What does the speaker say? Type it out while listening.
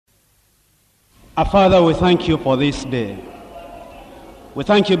Our Father, we thank you for this day. We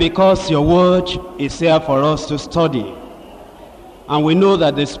thank you because your word is here for us to study. And we know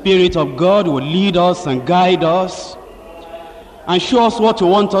that the Spirit of God will lead us and guide us and show us what you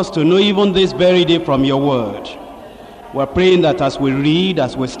want us to know even this very day from your word. We're praying that as we read,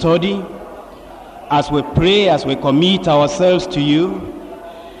 as we study, as we pray, as we commit ourselves to you,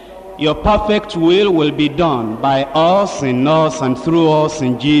 your perfect will be done by us, in us, and through us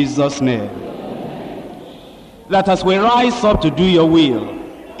in Jesus' name. That as we rise up to do your will,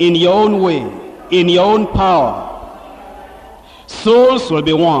 in your own way, in your own power, souls will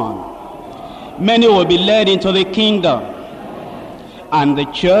be won. Many will be led into the kingdom, and the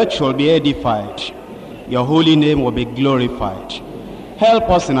church will be edified. Your holy name will be glorified. Help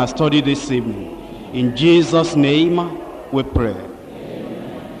us in our study this evening. In Jesus' name we pray.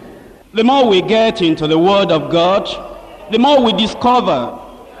 The more we get into the Word of God, the more we discover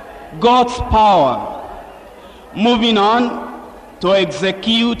God's power moving on to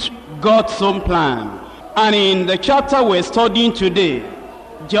execute God's own plan. And in the chapter we're studying today,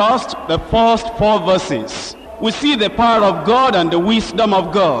 just the first 4 verses, we see the power of God and the wisdom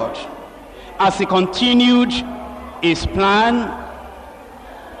of God as he continued his plan,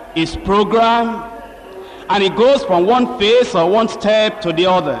 his program, and it goes from one phase or one step to the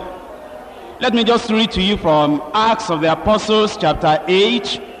other. Let me just read to you from Acts of the Apostles chapter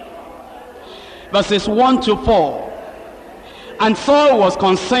 8, verses 1 to 4. And Saul was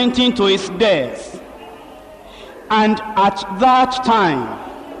consenting to his death, and at that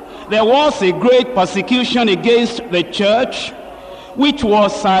time there was a great persecution against the church, which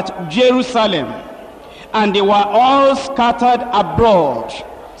was at Jerusalem, and they were all scattered abroad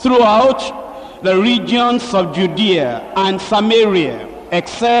throughout the regions of Judea and Samaria,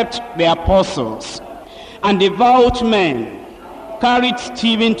 except the apostles. And devout men carried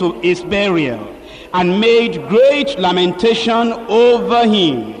Stephen to his burial, and made great lamentation over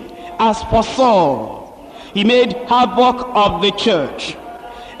him. As for Saul, he made havoc of the church,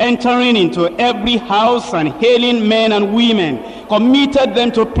 entering into every house and hailing men and women, committed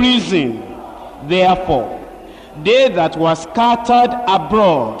them to prison. Therefore, they that were scattered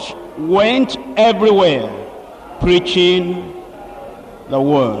abroad went everywhere, preaching the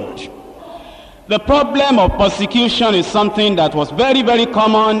word. The problem of persecution is something that was very, very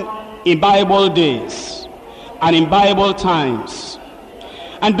common in Bible days and in Bible times.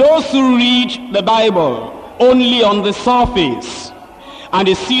 And those who read the Bible only on the surface, and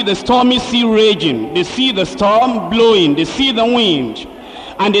they see the stormy sea raging, they see the storm blowing, they see the wind,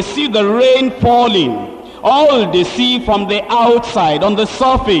 and they see the rain falling, all they see from the outside on the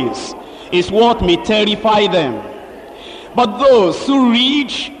surface is what may terrify them. But those who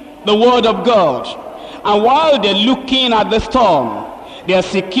read the word of God, and while they're looking at the storm, they are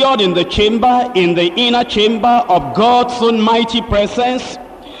secured in the chamber, in the inner chamber of God's own mighty presence,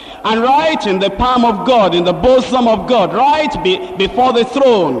 and right in the palm of God, in the bosom of God, right before the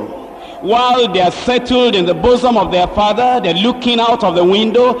throne. While they are settled in the bosom of their Father, they're looking out of the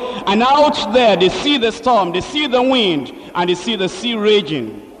window, and out there they see the storm, they see the wind, and they see the sea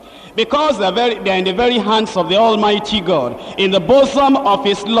raging. Because they're in the very hands of the Almighty God, in the bosom of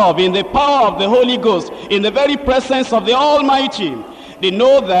his love, in the power of the Holy Ghost, in the very presence of the Almighty. They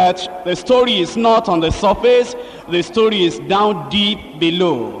know that the story is not on the surface, the story is down deep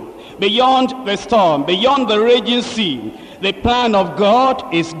below. Beyond the storm, beyond the raging sea, the plan of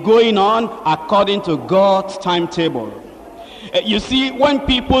God is going on according to God's timetable. You see, when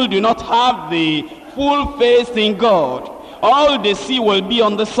people do not have the full faith in God, all they see will be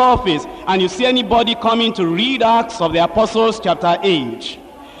on the surface. And you see anybody coming to read Acts of the Apostles chapter 8,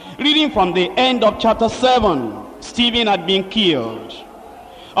 reading from the end of chapter 7, Stephen had been killed.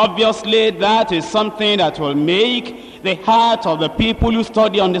 Obviously, that is something that will make the heart of the people who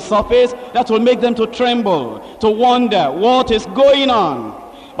study on the surface, that will make them to tremble, to wonder what is going on.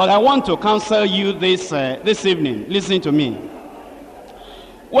 But I want to counsel you this evening. Listen to me.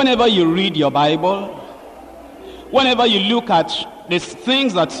 Whenever you read your Bible, whenever you look at the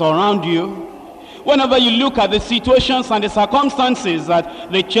things that surround you, whenever you look at the situations and the circumstances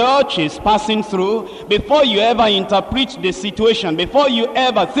that the church is passing through, before you ever interpret the situation, before you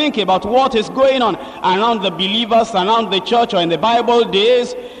ever think about what is going on around the believers, around the church or in the Bible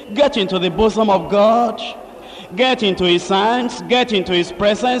days, get into the bosom of God. Get into his hands, get into his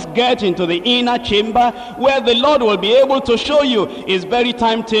presence, get into the inner chamber where the Lord will be able to show you his very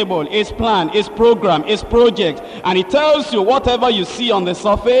timetable, his plan, his program, his project. And he tells you whatever you see on the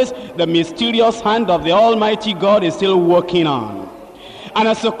surface, the mysterious hand of the Almighty God is still working on. And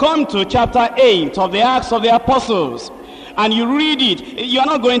as you come to chapter 8 of the Acts of the Apostles, and you read it, you're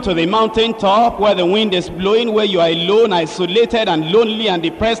not going to the mountaintop where the wind is blowing, where you are alone, isolated and lonely and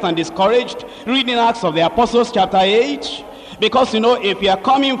depressed and discouraged, reading Acts of the Apostles chapter 8. Because you know, if you are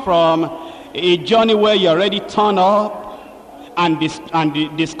coming from a journey where you're already torn up and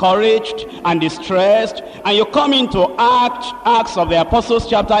discouraged and distressed, and you come into Acts of the Apostles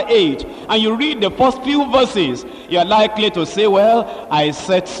chapter 8, and you read the first few verses, you're likely to say, well, I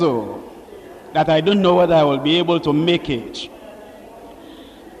said so, that I don't know whether I will be able to make it.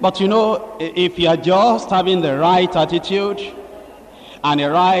 But you know, if you are just having the right attitude and the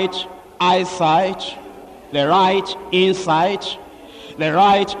right eyesight, the right insight, the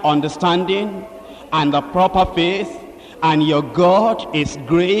right understanding, and the proper faith, and your God is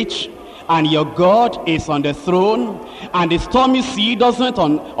great, and your God is on the throne, and the stormy sea doesn't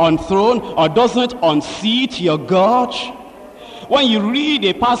unthrone or doesn't unseat your God, when you read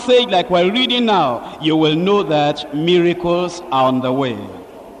a passage like we're reading now, you will know that miracles are on the way.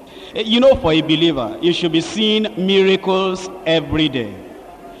 You know, for a believer, you should be seeing miracles every day.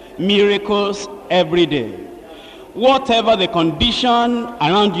 Miracles every day. Whatever the condition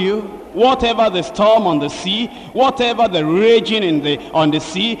around you, whatever the storm on the sea, whatever the raging on the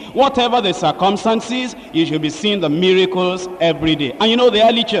sea, whatever the circumstances, you should be seeing the miracles every day. And you know, the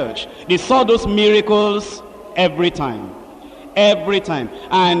early church, they saw those miracles every time. Every time.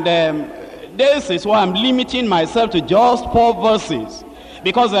 And this is why I'm limiting myself to just 4 verses,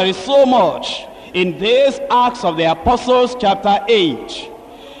 because there is so much in this Acts of the Apostles chapter 8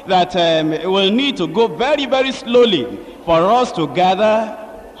 that we'll need to go very, very slowly for us to gather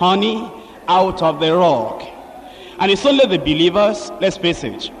honey out of the rock. And it's only the believers, let's face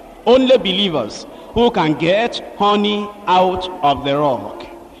it, only believers who can get honey out of the rock.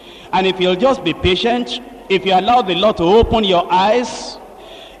 And if you'll just be patient, if you allow the Lord to open your eyes,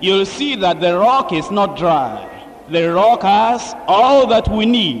 you'll see that the rock is not dry. The rock has all that we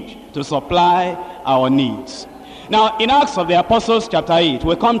need to supply our needs. Now, in Acts of the Apostles chapter 8,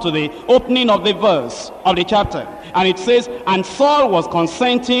 we come to the opening of the verse of the chapter. And it says, and Saul was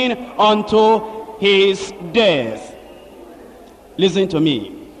consenting unto his death. Listen to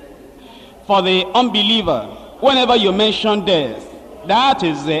me. For the unbeliever, whenever you mention death, that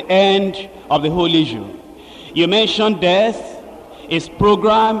is the end of the whole issue. You mention death, his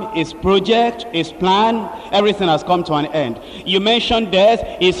program, his project, his plan, everything has come to an end. You mention death,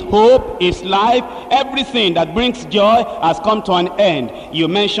 his hope, his life, everything that brings joy has come to an end. You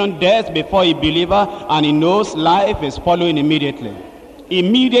mention death before a believer, and he knows life is following immediately.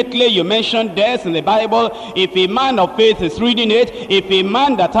 Immediately you mention death in the Bible. If a man of faith is reading it, if a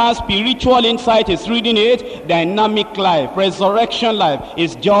man that has spiritual insight is reading it, dynamic life, resurrection life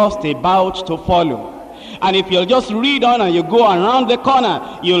is just about to follow. And if you'll just read on and you go around the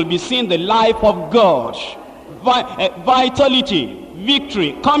corner, you'll be seeing the life of God. Vitality,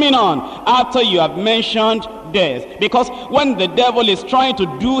 victory coming on after you have mentioned death. Because when the devil is trying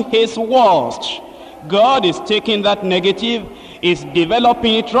to do his worst, God is taking that negative, is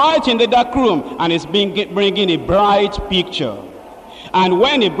developing it right in the dark room, and is bringing a bright picture. And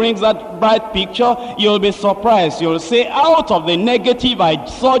when he brings that bright picture, you'll be surprised. You'll say, out of the negative I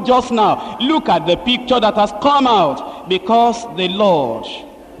saw just now, look at the picture that has come out. Because the Lord,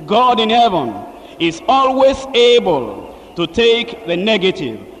 God in heaven, is always able to take the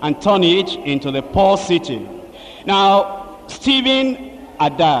negative and turn it into the positive. Now, Stephen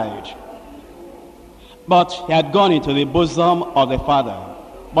had died, but he had gone into the bosom of the Father.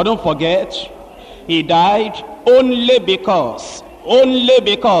 But don't forget, he died only because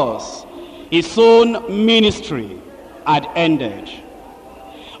his own ministry had ended.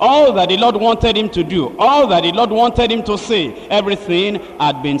 All that the Lord wanted him to do, all that the Lord wanted him to say, everything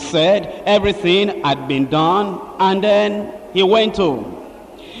had been said, everything had been done, and then he went home.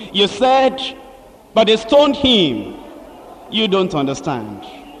 You said, but they stoned him. You don't understand.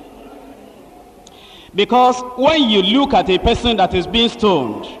 Because when you look at a person that is being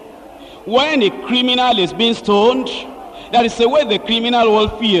stoned, when a criminal is being stoned, that is the way the criminal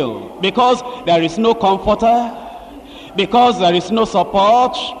will feel. Because there is no comforter, because there is no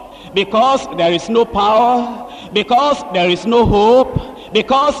support, because there is no power, because there is no hope,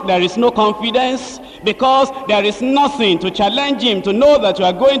 because there is no confidence, because there is nothing to challenge him to know that you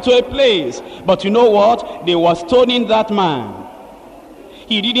are going to a place. But you know what? They were stoning that man.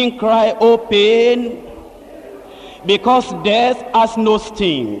 He didn't cry, oh pain, because death has no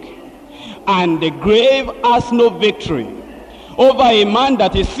sting and the grave has no victory over a man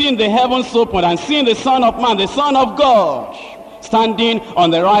that is seeing the heavens open and seeing the Son of Man, the Son of God, standing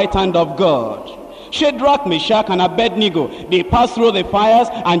on the right hand of God. Shadrach, Meshach, and Abednego, they passed through the fires,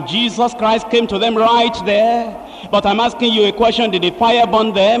 and Jesus Christ came to them right there. But I'm asking you a question, did the fire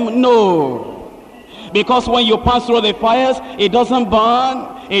burn them? No. Because when you pass through the fires, it doesn't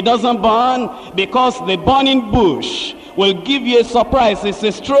burn. It doesn't burn, because the burning bush will give you a surprise. It's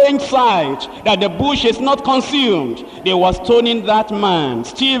a strange sight that the bush is not consumed. They were stoning that man,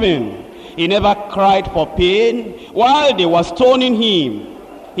 Stephen. He never cried for pain. While they were stoning him,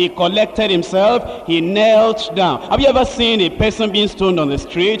 he collected himself, he knelt down. Have you ever seen a person being stoned on the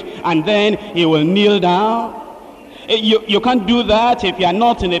street and then he will kneel down? You can't do that if you are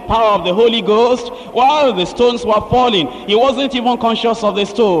not in the power of the Holy Ghost. While the stones were falling, he wasn't even conscious of the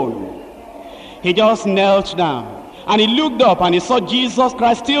stone. He just knelt down. And he looked up and he saw Jesus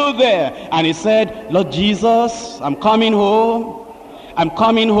Christ still there. And he said, Lord Jesus, I'm coming home. I'm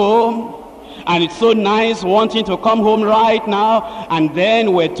coming home. And it's so nice wanting to come home right now. And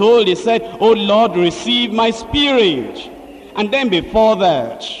then we're told, he said, oh Lord, receive my spirit. And then before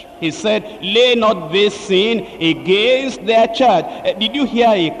that, he said, lay not this sin against their charge. Did you hear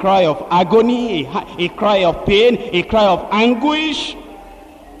a cry of agony, a cry of pain, a cry of anguish?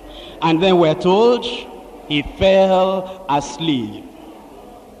 And then we're told, he fell asleep.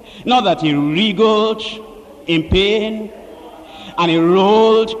 Not that he wriggled in pain and he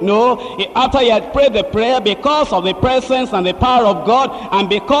rolled. No, after he had prayed the prayer, because of the presence and the power of God, and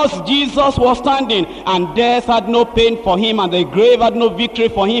because Jesus was standing and death had no pain for him and the grave had no victory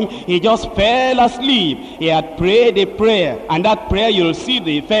for him, he just fell asleep. He had prayed a prayer, and that prayer, you'll see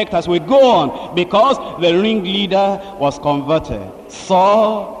the effect as we go on, because the ringleader was converted.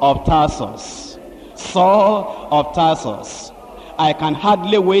 Saul of Tarsus. Saul of Tarsus. I can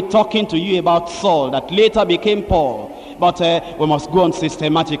hardly wait talking to you about Saul that later became Paul. But we must go on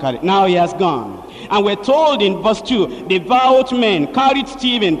systematically. Now he has gone. And we're told in verse 2, devout men carried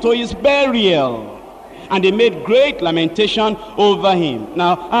Stephen to his burial. And they made great lamentation over him.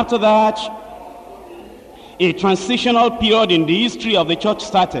 Now, after that, a transitional period in the history of the church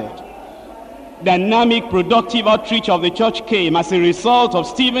started. Dynamic, productive outreach of the church came as a result of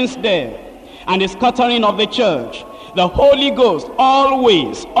Stephen's death and the scattering of the church. The Holy Ghost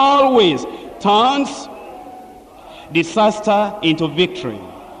always turns disaster into victory,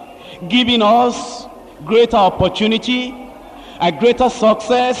 giving us greater opportunity, a greater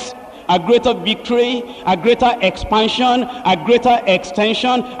success, a greater victory, a greater expansion, a greater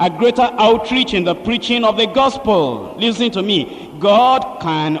extension, a greater outreach in the preaching of the gospel. Listen to me. God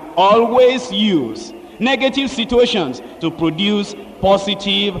can always use negative situations to produce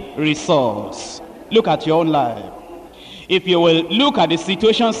positive results. Look at your own life. If you will look at the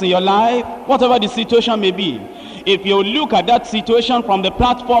situations in your life, whatever the situation may be, if you look at that situation from the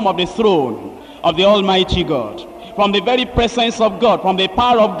platform of the throne of the Almighty God, from the very presence of God, from the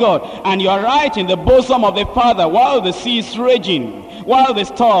power of God, and you are right in the bosom of the Father while the sea is raging, while the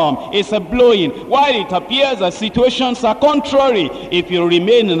storm is blowing, while it appears that situations are contrary, if you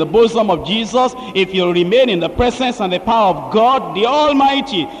remain in the bosom of Jesus, if you remain in the presence and the power of God, the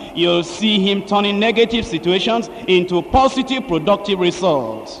Almighty, you'll see him turning negative situations into positive, productive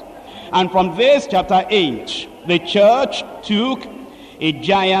results. And from this, chapter 8, the church took a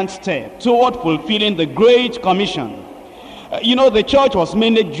giant step toward fulfilling the Great Commission. You know, the church was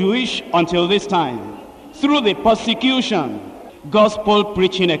mainly Jewish until this time. Through the persecution, gospel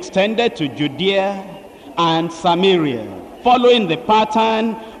preaching extended to Judea and Samaria, following the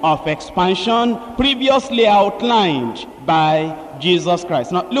pattern of expansion previously outlined by Jesus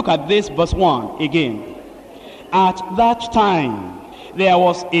Christ. Now look at this, verse 1 again. At that time, there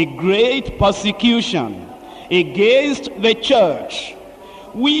was a great persecution against the church,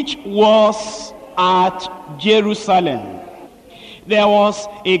 which was at Jerusalem. There was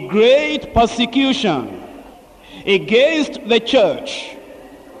a great persecution against the church,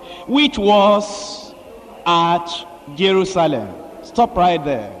 which was at Jerusalem. Stop right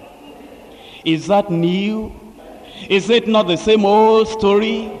there. Is that new? Is it not the same old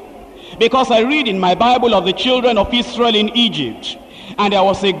story? Because I read in my Bible of the children of Israel in Egypt, and there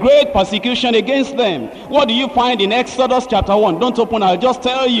was a great persecution against them. What do you find in Exodus chapter 1? Don't open, I'll just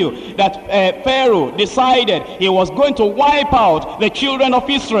tell you that Pharaoh decided he was going to wipe out the children of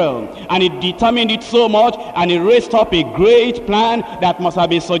Israel. And he determined it so much, and he raised up a great plan that must have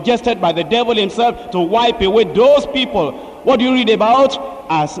been suggested by the devil himself to wipe away those people. What do you read about?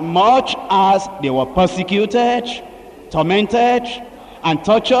 As much as they were persecuted, tormented, and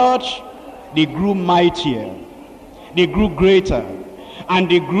tortured, they grew mightier, they grew greater, and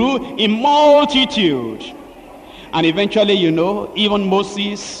they grew in multitude. And eventually, you know, even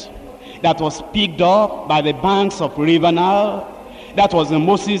Moses, that was picked up by the banks of River Nile, That was the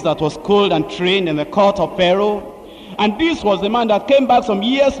Moses that was schooled and trained in the court of Pharaoh. And this was the man that came back some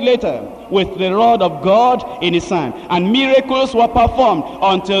years later with the rod of God in his hand. And miracles were performed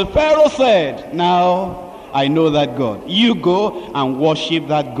until Pharaoh said, now I know that God. You go and worship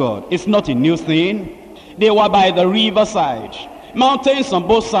that God. It's not a new thing. They were by the riverside, mountains on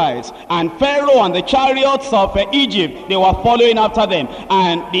both sides, and Pharaoh and the chariots of Egypt, they were following after them.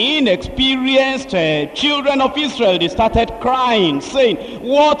 And the inexperienced children of Israel, they started crying, saying,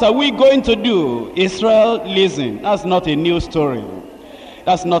 what are we going to do? Israel, listen, that's not a new story.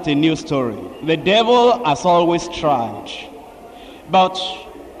 That's not a new story. The devil has always tried, but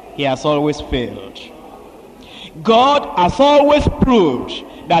he has always failed. God has always proved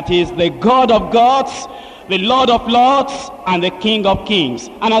that he is the God of gods, the Lord of lords, and the King of kings.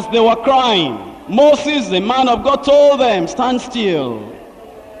 And as they were crying, Moses, the man of God, told them, stand still.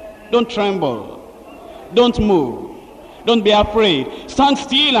 Don't tremble. Don't move. Don't be afraid. Stand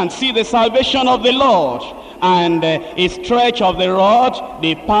still and see the salvation of the Lord. And a stretch of the rod,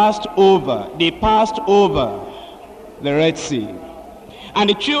 they passed over. They passed over the Red Sea. And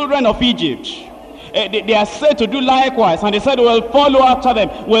the children of Egypt, they are said to do likewise, and they said, we'll follow after them,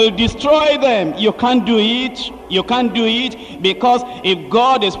 we'll destroy them. You can't do it. You can't do it, because if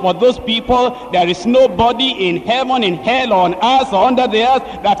God is for those people, there is nobody in heaven, in hell, or on earth, or under the earth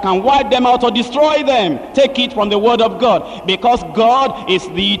that can wipe them out or destroy them. Take it from the word of God, because God is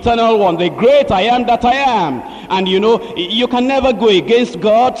the eternal one, the great I am that I am. And you know, you can never go against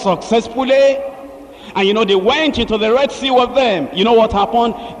God successfully. And you know, they went into the Red Sea with them. You know what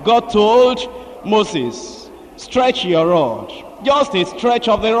happened? God told Moses, stretch your rod, just a stretch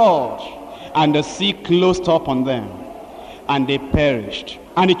of the rod, and the sea closed up on them, and they perished.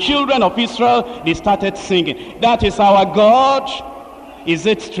 And the children of Israel, they started singing, that is our God. Is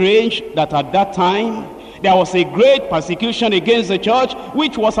it strange that at that time there was a great persecution against the church,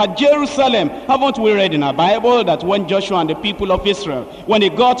 which was at Jerusalem? Haven't we read in our Bible that when Joshua and the people of Israel, when they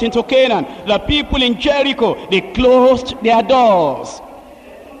got into Canaan, the people in Jericho, they closed their doors?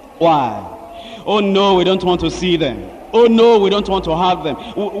 Why? Oh no, we don't want to see them. Oh no, we don't want to have them.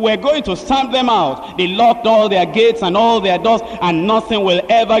 We're going to stamp them out. They locked all their gates and all their doors, and nothing will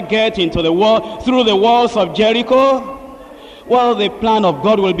ever get into the wall through the walls of Jericho. Well, the plan of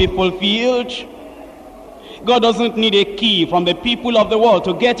God will be fulfilled. God doesn't need a key from the people of the world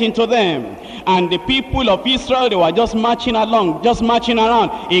to get into them. And the people of Israel, they were just marching along, just marching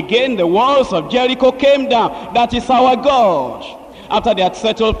around. Again, the walls of Jericho came down. That is our God. After they had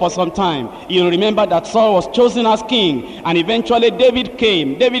settled for some time, you remember that Saul was chosen as king, and eventually David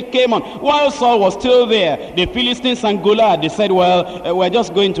came. David came on. While Saul was still there, the Philistines and Goliath, they said, well, we're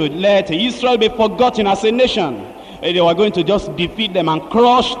just going to let Israel be forgotten as a nation. They were going to just defeat them and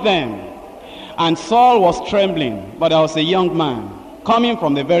crush them. And Saul was trembling, but there was a young man coming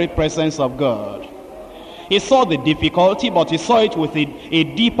from the very presence of God. He saw the difficulty, but he saw it with a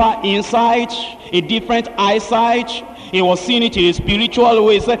deeper insight, a different eyesight. He was seeing it in a spiritual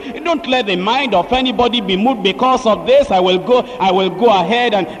way. He said, don't let the mind of anybody be moved because of this. I will go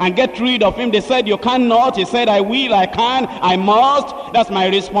ahead and get rid of him. They said, you cannot. He said, I will, I can, I must. That's my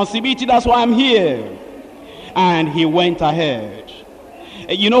responsibility. That's why I'm here. And he went ahead.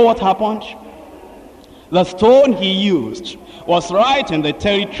 You know what happened? The stone he used was right in the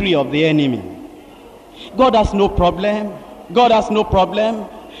territory of the enemy. God has no problem. God has no problem.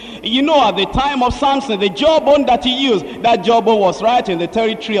 You know, at the time of Samson, the jawbone that he used, that jawbone was right in the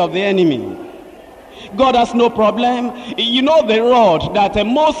territory of the enemy. God has no problem. You know, the rod that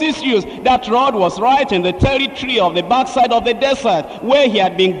Moses used, that rod was right in the territory of the backside of the desert, where he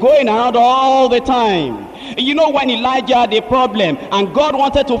had been going around all the time. You know, when Elijah had a problem and God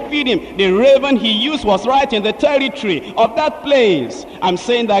wanted to feed him, the raven he used was right in the territory of that place. I'm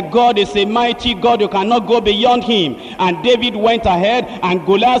saying that God is a mighty God. You cannot go beyond him. And David went ahead, and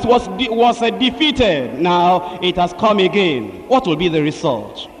Goliath was defeated. Now it has come again. What will be the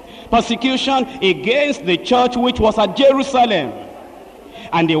result? Persecution against the church which was at Jerusalem.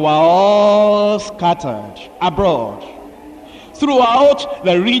 And they were all scattered abroad throughout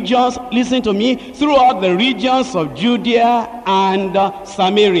the regions, listen to me, throughout the regions of Judea and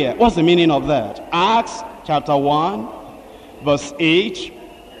Samaria. What's the meaning of that? Acts chapter 1 verse 8.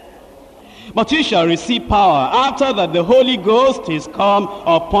 But ye shall receive power after that the Holy Ghost is come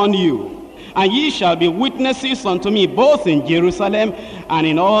upon you. And ye shall be witnesses unto me both in Jerusalem and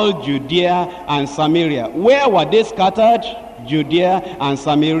in all Judea and Samaria. Where were they scattered? Judea and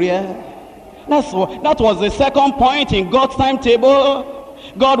Samaria. That was the second point in God's timetable.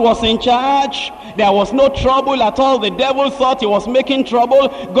 God was in charge. There was no trouble at all. The devil thought he was making trouble.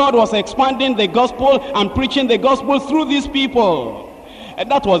 God was expanding the gospel and preaching the gospel through these people. And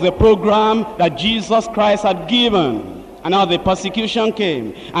that was the program that Jesus Christ had given. And now the persecution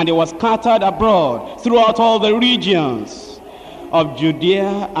came, and it was scattered abroad throughout all the regions of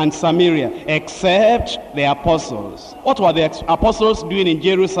Judea and Samaria, except the apostles. What were the apostles doing in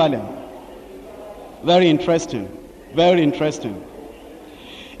Jerusalem? Very interesting. Very interesting.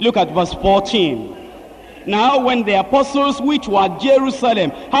 Look at verse 14. Now when the apostles which were at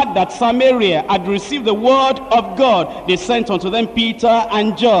Jerusalem heard that Samaria had received the word of God, they sent unto them Peter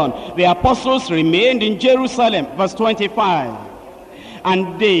and John. The apostles remained in Jerusalem. Verse 25.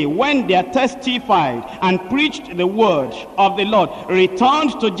 And they, when they had testified and preached the word of the Lord,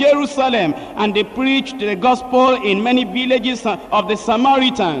 returned to Jerusalem, and they preached the gospel in many villages of the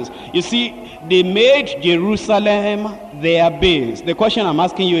Samaritans. You see, they made Jerusalem their base. The question I'm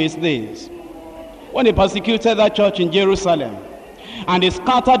asking you is this. When they persecuted that church in Jerusalem, and they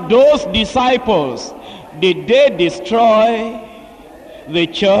scattered those disciples, did they destroy the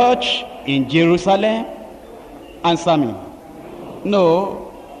church in Jerusalem? Answer me.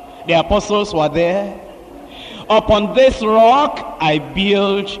 No. The apostles were there. Upon this rock I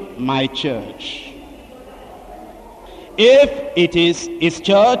build my church. If it is his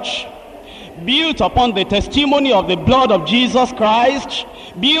church, built upon the testimony of the blood of Jesus Christ,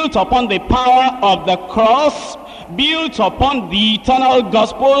 built upon the power of the cross, built upon the eternal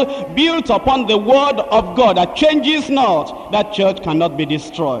gospel, built upon the word of God that changes not, that church cannot be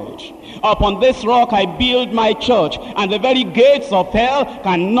destroyed. Upon this rock I build my church, and the very gates of hell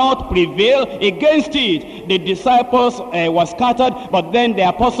cannot prevail against it. The disciples were scattered, but then the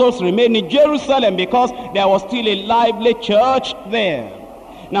apostles remained in Jerusalem because there was still a lively church there.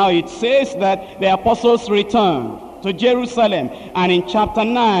 Now it says that the apostles returned to Jerusalem, and in chapter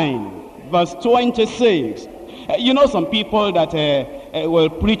 9, verse 26, you know some people that will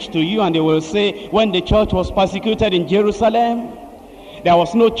preach to you and they will say, when the church was persecuted in Jerusalem, there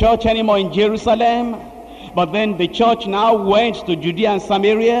was no church anymore in Jerusalem, but then the church now went to Judea and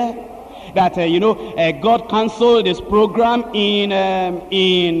Samaria, that God canceled this program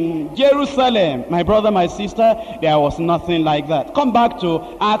in Jerusalem. My brother, my sister, there was nothing like that. Come back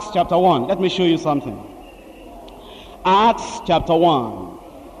to Acts chapter 1. Let me show you something. Acts chapter 1,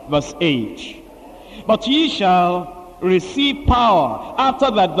 verse 8. But ye shall receive power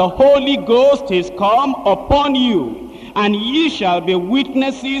after that the Holy Ghost is come upon you, and ye shall be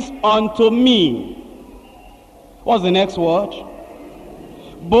witnesses unto me. What's the next word?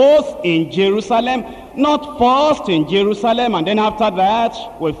 Both in Jerusalem, not first in Jerusalem and then after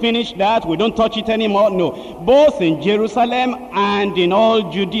that we finish that, we don't touch it anymore. No, both in Jerusalem and in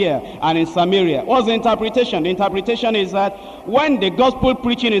all Judea and in Samaria. What's the interpretation? The interpretation is that when the gospel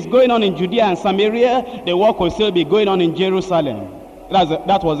preaching is going on in Judea and Samaria, the work will still be going on in Jerusalem.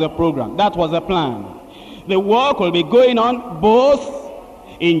 That was the program. That was the plan. The work will be going on both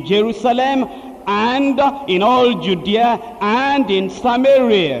in Jerusalem and in all Judea and in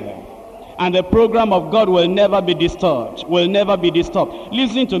Samaria. And the program of God will never be disturbed. Will never be disturbed.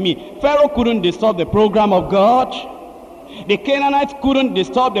 Listen to me. Pharaoh couldn't disturb the program of God. The Canaanites couldn't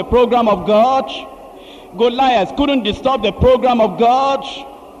disturb the program of God. Goliath couldn't disturb the program of God.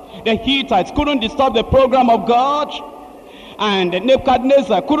 The Hittites couldn't disturb the program of God. And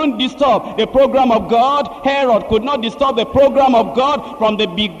Nebuchadnezzar couldn't disturb the program of God. Herod could not disturb the program of God. From the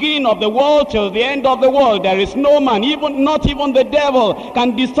beginning of the world till the end of the world, there is no man, not even the devil,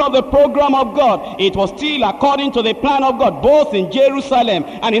 can disturb the program of God. It was still according to the plan of God, both in Jerusalem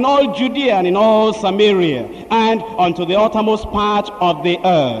and in all Judea and in all Samaria, and unto the uttermost part of the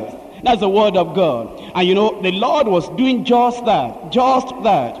earth. That's the word of God. And the Lord was doing just that. Just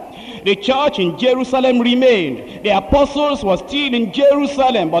that. The church in Jerusalem remained. The apostles were still in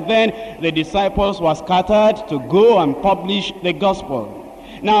Jerusalem, but then the disciples were scattered to go and publish the gospel.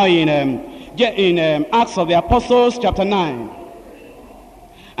 Now in Acts of the Apostles chapter 9,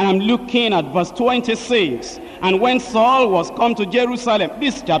 and I'm looking at verse 26. And when Saul was come to Jerusalem,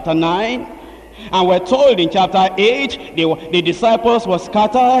 this is chapter 9, and we're told in chapter 8 the disciples were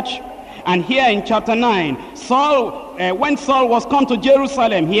scattered. And here in chapter 9, when Saul was come to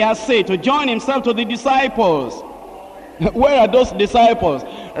Jerusalem, he has said to join himself to the disciples. Where are those disciples?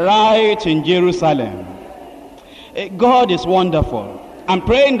 Right in Jerusalem. God is wonderful. I'm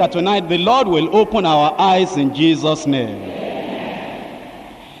praying that tonight the Lord will open our eyes in Jesus' name.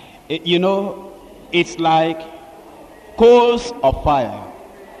 It's like coals of fire.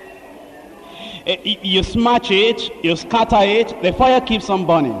 You smash it, you scatter it, the fire keeps on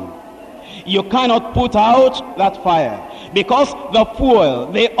burning. You cannot put out that fire because the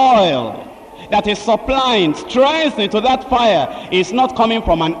fuel, the oil that is supplying strength into that fire is not coming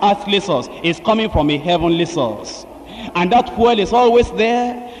from an earthly source, it's coming from a heavenly source. and that fuel is always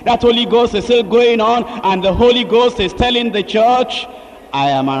there. That Holy Ghost is still going on, and the Holy Ghost is telling the church, I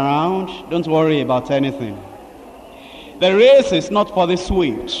am around, don't worry about anything. The race is not for the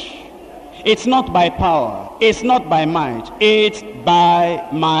swift. It's not by power, it's not by might, it's by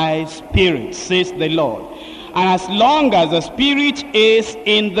my Spirit, says the Lord. And as long as the Spirit is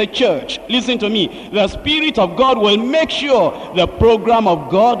in the church, listen to me, the Spirit of God will make sure the program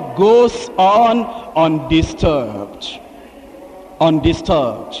of God goes on undisturbed.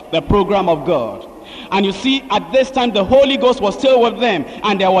 Undisturbed, the program of God. And you see, at this time the Holy Ghost was still with them,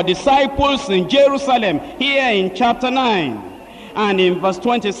 and there were disciples in Jerusalem, here in chapter 9. And in verse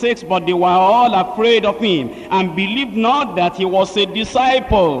 26, but they were all afraid of him, and believed not that he was a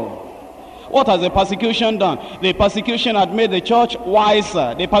disciple. What has the persecution done? The persecution had made the church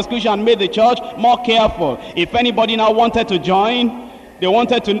wiser. The persecution had made the church more careful. If anybody now wanted to join, they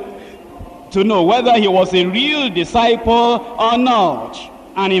wanted to know whether he was a real disciple or not.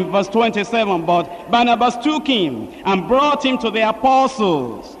 And in verse 27, but Barnabas took him and brought him to the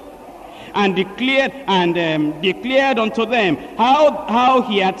apostles, and declared unto them how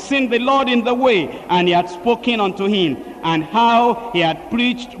he had seen the Lord in the way, and he had spoken unto him, and how he had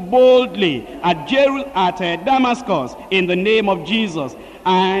preached boldly at Damascus in the name of Jesus.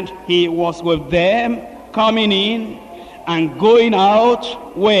 And he was with them, coming in and going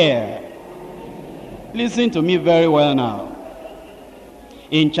out where? Listen to me very well now.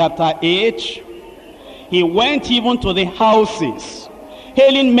 In chapter 8, he went even to the houses,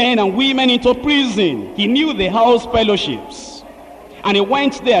 hailing men and women into prison. He knew the house fellowships, and he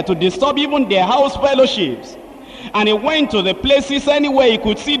went there to disturb even their house fellowships. And he went to the places anywhere he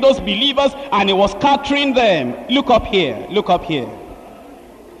could see those believers, and he was scattering them. Look up here, look up here.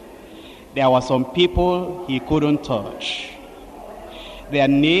 There were some people he couldn't touch. Their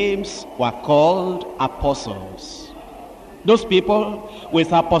names were called apostles. Those people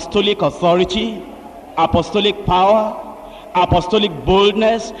with apostolic authority, apostolic power, apostolic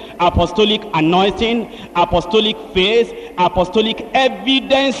boldness, apostolic anointing, apostolic faith, apostolic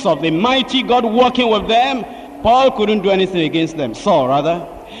evidence of the mighty God working with them. Paul couldn't do anything against them, Saul rather.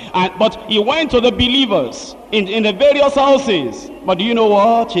 But he went to the believers in the various houses. But do you know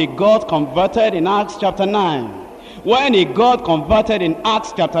what? He got converted in Acts chapter 9. When he got converted in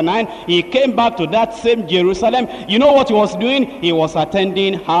Acts chapter 9, he came back to that same Jerusalem. You know what he was doing? He was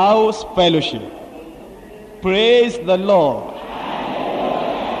attending house fellowship. Praise the Lord.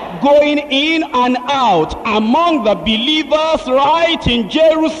 Going in and out among the believers right in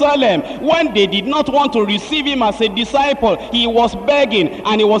Jerusalem. When they did not want to receive him as a disciple, he was begging,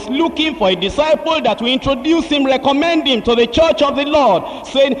 and he was looking for a disciple that will introduce him, recommend him to the church of the Lord,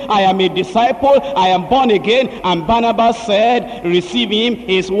 saying, I am a disciple, I am born again. And Barnabas said, receive him,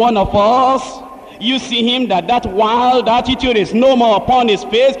 he is one of us. You see him that wild attitude is no more upon his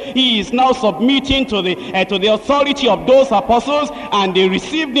face. He is now submitting to the authority of those apostles, and they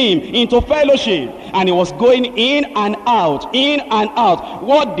received him into fellowship. And he was going in and out, in and out.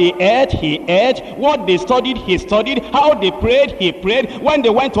 What they ate, he ate. What they studied, he studied. How they prayed, he prayed. When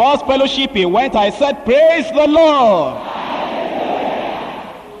they went to house fellowship, he went. I said, praise the Lord.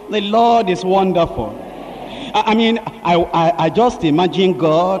 The Lord is wonderful. I mean, I just imagine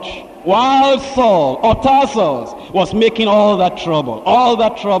God, while Saul or Tarsus was making all that trouble,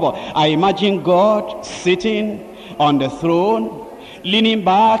 I imagine God sitting on the throne, leaning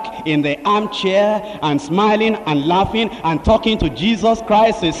back in the armchair and smiling and laughing and talking to Jesus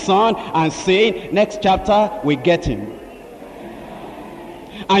Christ, his son, and saying, next chapter we get him.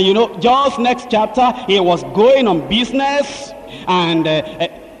 And you know, just next chapter he was going on business, and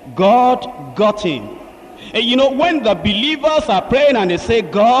God got him. You know, when the believers are praying and they say,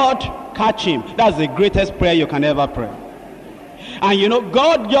 God, catch him, that's the greatest prayer you can ever pray. And you know,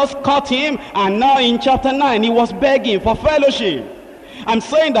 God just caught him, and now in chapter 9, he was begging for fellowship. I'm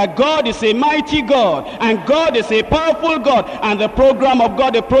saying that God is a mighty God, and God is a powerful God, and the program of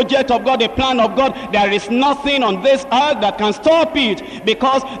God, the project of God, the plan of God, there is nothing on this earth that can stop it,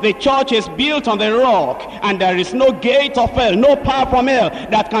 because the church is built on the rock, and there is no gate of hell, no power from hell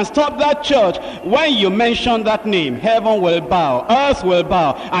that can stop that church. When you mention that name, heaven will bow, earth will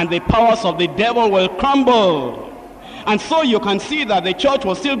bow, and the powers of the devil will crumble. And so you can see that the church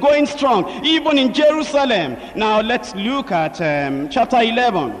was still going strong, even in Jerusalem. Now let's look at chapter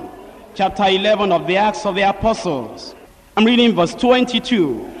 11. Chapter 11 of the Acts of the Apostles. I'm reading verse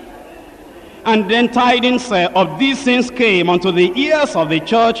 22. And then tidings of these things came unto the ears of the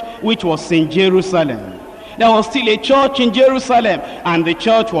church which was in Jerusalem. There was still a church in Jerusalem, and the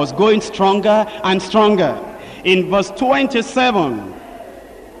church was going stronger and stronger. In verse 27,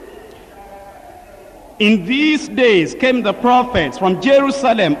 In these days came the prophets from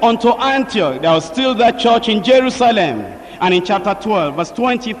Jerusalem unto Antioch. There was still that church in Jerusalem. And in chapter 12, verse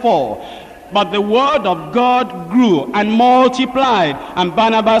 24, but the word of God grew and multiplied, and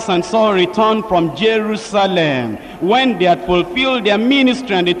Barnabas and Saul returned from Jerusalem. When they had fulfilled their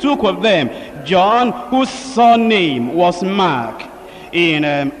ministry, and they took with them John, whose surname was Mark. In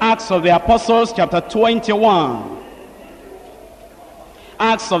Acts of the Apostles, chapter 21.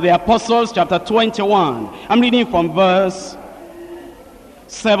 Acts of the Apostles, chapter 21. I'm reading from verse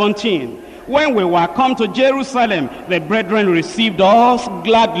 17. When we were come to Jerusalem, the brethren received us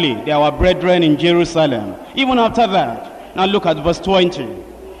gladly. They were brethren in Jerusalem. Even after that, now look at verse 20.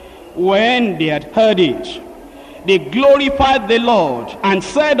 When they had heard it, they glorified the Lord and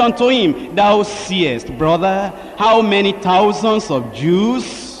said unto him, thou seest, brother, how many thousands of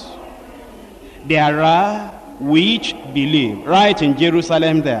Jews there are which believe. Right in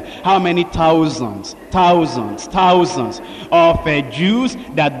Jerusalem there. How many thousands of Jews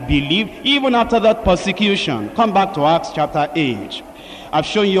that believed even after that persecution. Come back to Acts chapter 8. I've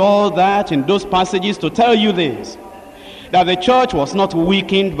shown you all that in those passages to tell you this, that the church was not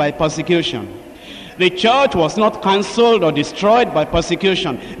weakened by persecution. The church was not cancelled or destroyed by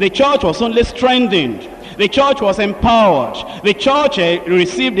persecution. The church was only strengthened. The church was empowered. The church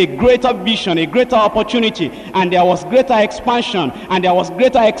received a greater vision, a greater opportunity, and there was greater expansion, and there was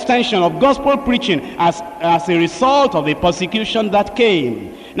greater extension of gospel preaching as a result of the persecution that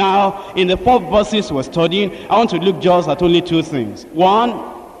came. Now, in the 4 verses we're studying, I want to look just at only 2 things. 1,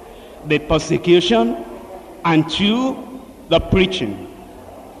 the persecution, and 2, the preaching.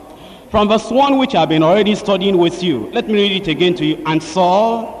 From verse 1, which I've been already studying with you, let me read it again to you. And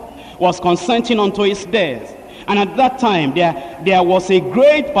Saul was consenting unto his death. And at that time there was a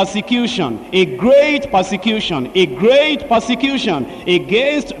great persecution against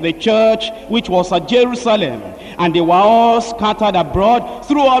the church which was at Jerusalem. And they were all scattered abroad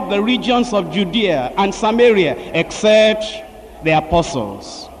throughout the regions of Judea and Samaria, except the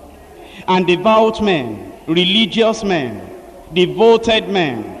apostles. And devout men, religious men, devoted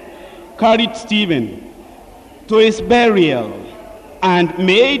men, carried Stephen to his burial, and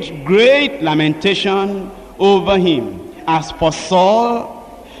made great lamentation over him. As for Saul,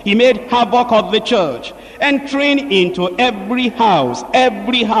 he made havoc of the church, entering into every house, and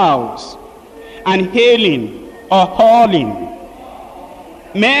hailing or hauling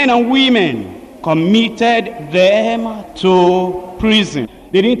men and women, committed them to prison.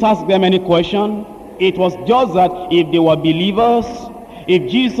 They didn't ask them any question. It was just that if they were believers,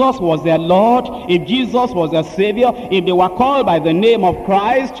 if Jesus was their Lord, if Jesus was their Savior, if they were called by the name of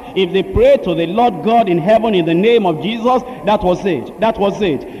Christ, if they prayed to the Lord God in heaven in the name of Jesus, that was it.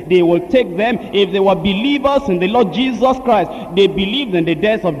 They will take them. If they were believers in the Lord Jesus Christ, they believed in the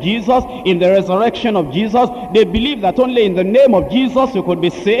death of Jesus, in the resurrection of Jesus. They believed that only in the name of Jesus you could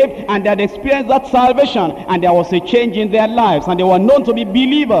be saved, and they had experienced that salvation, and there was a change in their lives, and they were known to be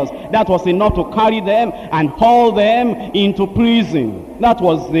believers. That was enough to carry them and haul them into prison. That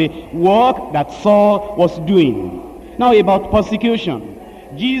was the work that Saul was doing. Now about persecution.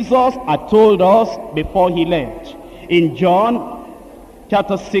 Jesus had told us before he left. In John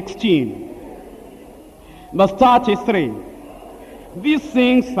chapter 16, verse 33. These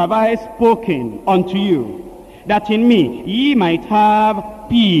things have I spoken unto you, that in me ye might have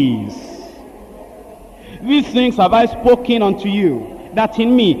peace. These things have I spoken unto you, that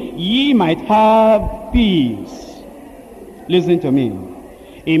in me ye might have peace. Listen to me.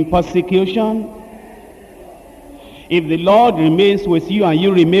 In persecution, if the Lord remains with you and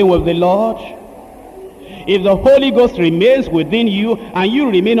you remain with the Lord, if the Holy Ghost remains within you and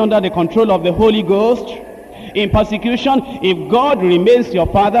you remain under the control of the Holy Ghost, in persecution, if God remains your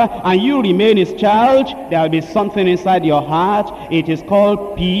father and you remain his child, there will be something inside your heart. It is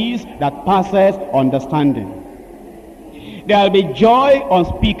called peace that passes understanding. There will be joy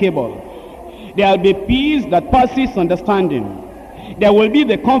unspeakable. There will be peace that passes understanding. There will be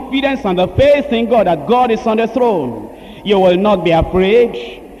the confidence and the faith in God that God is on the throne. You will not be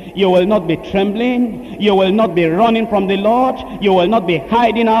afraid. You will not be trembling. You will not be running from the Lord. You will not be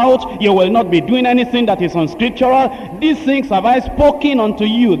hiding out. You will not be doing anything that is unscriptural. These things have I spoken unto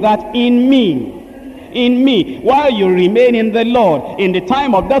you, that in me, while you remain in the Lord, in the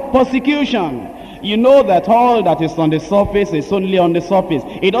time of that persecution, you know that all that is on the surface is only on the surface.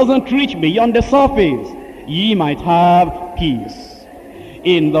 It doesn't reach beyond the surface. Ye might have peace.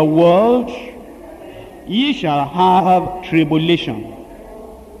 In the world ye shall have tribulation,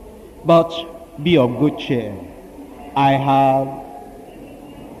 but be of good cheer. I have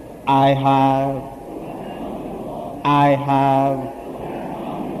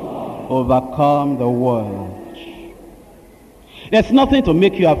overcome the world. There's nothing to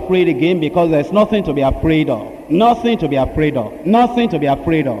make you afraid again, because there's nothing to be afraid of. Nothing to be afraid of. Nothing to be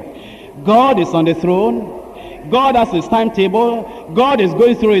afraid of. God is on the throne. God has his timetable. God is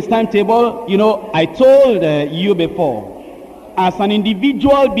going through his timetable. You know, I told you before, as an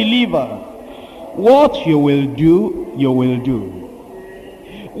individual believer, what you will do, you will do.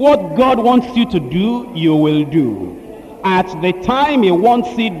 What God wants you to do, you will do. At the time he wants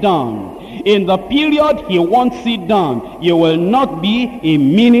it done, in the period he wants it done, you will not be a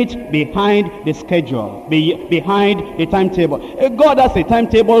minute behind the schedule, behind the timetable. God has a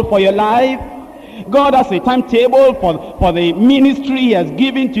timetable for your life. God has a timetable for the ministry he has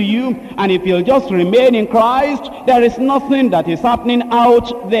given to you, and if you'll just remain in Christ, there is nothing that is happening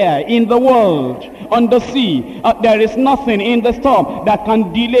out there in the world, on the sea. There is nothing in the storm that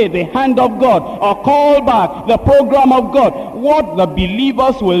can delay the hand of God or call back the program of God. What the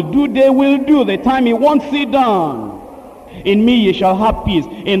believers will do, they will do the time he wants it done. In me ye shall have peace.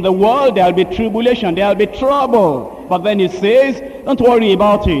 In the world there will be tribulation, there will be trouble. But then he says, don't worry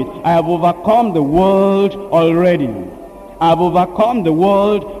about it. I have overcome the world already. I have overcome the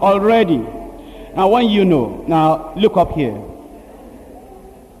world already. Now when you know, now look up here.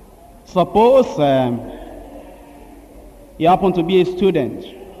 Suppose you happen to be a student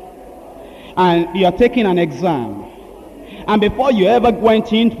and you are taking an exam. And before you ever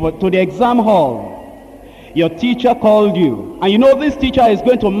went in to the exam hall, your teacher called you, and you know this teacher is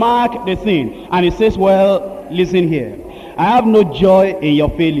going to mark the thing, and he says, well, listen here, I have no joy in your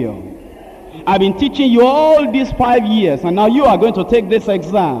failure. I've been teaching you all these 5 years, and now you are going to take this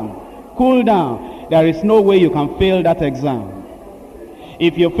exam. Cool down. There is no way you can fail that exam.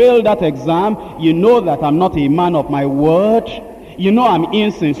 If you fail that exam, you know that I'm not a man of my word. You know I'm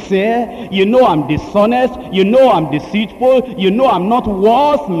insincere. You know I'm dishonest. You know I'm deceitful. You know I'm not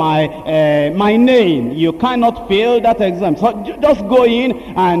worth my name. You cannot fail that exam. So just go in,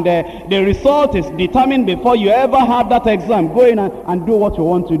 and the result is determined before you ever have that exam. Go in and do what you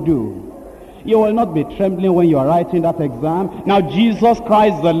want to do. You will not be trembling when you are writing that exam. Now Jesus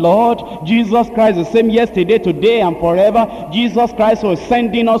Christ the Lord, Jesus Christ the same yesterday, today, and forever. Jesus Christ was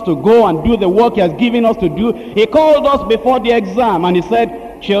sending us to go and do the work he has given us to do. He called us before the exam and he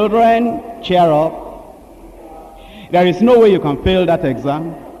said, children, cheer up. There is no way you can fail that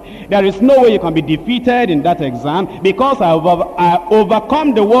exam. There is no way you can be defeated in that exam, because I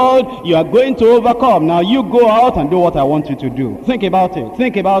overcome the world. You are going to overcome. Now you go out and do what I want you to do. Think about it.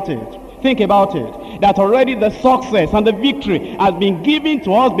 Think about it. Think about it, that already the success and the victory has been given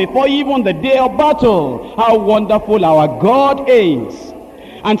to us before even the day of battle. How wonderful our God is.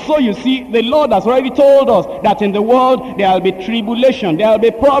 And so you see, the Lord has already told us that in the world there will be tribulation, there will be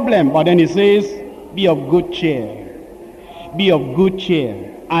problem. But then he says, be of good cheer. Be of good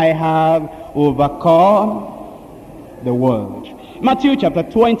cheer. I have overcome the world. Matthew chapter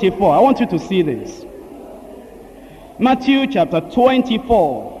 24. I want you to see this. Matthew chapter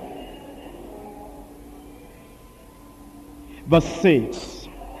 24. Verse 6.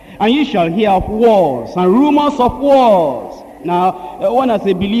 And ye shall hear of wars and rumors of wars. Now, when as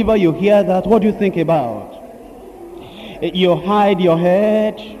a believer you hear that, what do you think about? You hide your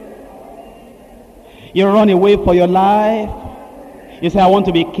head. You run away for your life. You say, I want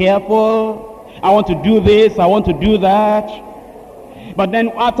to be careful. I want to do this. I want to do that. But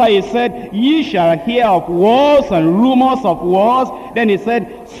then after he said, ye shall hear of wars and rumors of wars, then he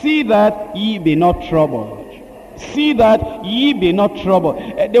said, see that ye be not troubled. See that ye be not troubled.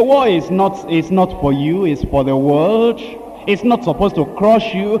 The war is not for you, it's for the world. It's not supposed to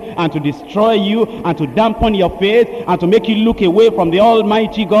crush you and to destroy you and to dampen your faith and to make you look away from the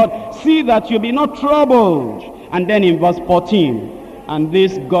Almighty God. See that you be not troubled. And then in verse 14, and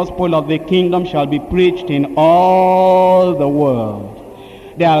this gospel of the kingdom shall be preached in all the world.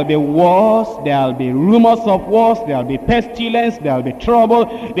 There will be wars, there will be rumors of wars, there will be pestilence, there will be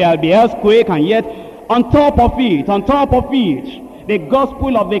trouble, there will be earthquake, and yet on top of it, the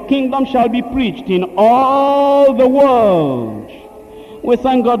gospel of the kingdom shall be preached in all the world. We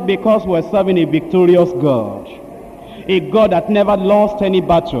thank God because we're serving a victorious God. A God that never lost any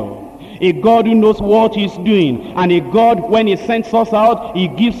battle. A God who knows what he's doing. And a God, when he sends us out, he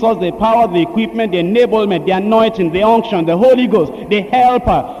gives us the power, the equipment, the enablement, the anointing, the unction, the Holy Ghost, the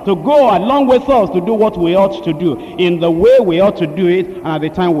helper, to go along with us to do what we ought to do, in the way we ought to do it, and at the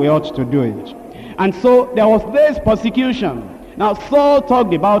time we ought to do it. And so there was this persecution. Now Saul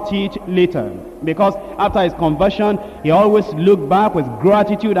talked about it later, because after his conversion he always looked back with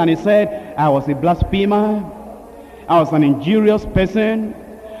gratitude and he said, I was a blasphemer, I was an injurious person,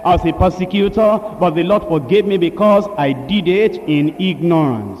 I was a persecutor, but the Lord forgave me because I did it in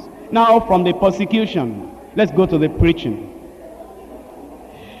ignorance. Now from the persecution, let's go to the preaching.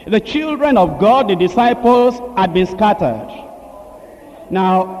 The children of God, the disciples, had been scattered.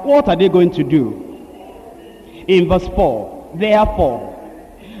 Now, what are they going to do? In verse 4, therefore,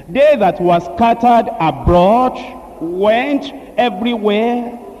 they that were scattered abroad went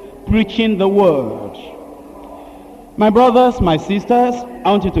everywhere preaching the word. My brothers, my sisters, I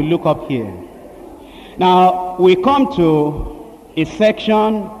want you to look up here. Now, we come to a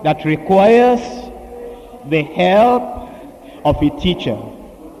section that requires the help of a teacher.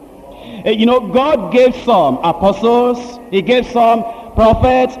 You know, God gave some apostles, he gave some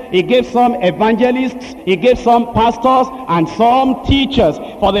prophets, he gave some evangelists, he gave some pastors and some teachers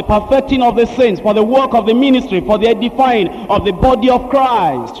for the perfecting of the saints, for the work of the ministry, for the edifying of the body of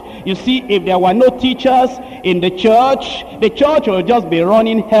Christ. You see, if there were no teachers in the church will just be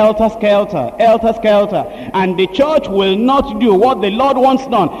running helter-skelter, and the church will not do what the Lord wants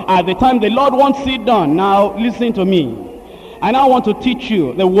done at the time the Lord wants it done. Now, listen to me. And I want to teach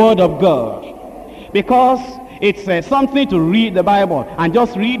you the word of God, because it's something to read the Bible and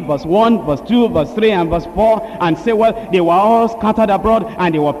just read verse 1, verse 2, verse 3, and verse 4 and say, well, they were all scattered abroad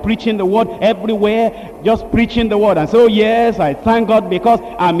and they were preaching the word everywhere, just preaching the word. And so, yes, I thank God because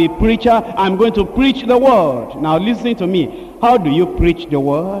I'm a preacher, I'm going to preach the word. Now listen to me. How do you preach the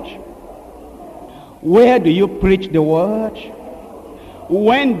word? Where do you preach the word?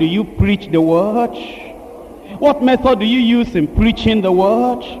 When do you preach the word? What method do you use in preaching the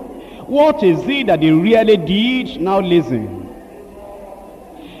word? What is it that they really did? Now listen.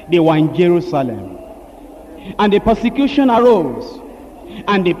 They were in Jerusalem, and the persecution arose,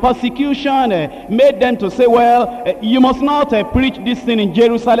 and the persecution made them to say, well, you must not preach this thing in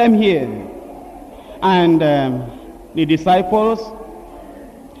Jerusalem here. And the disciples,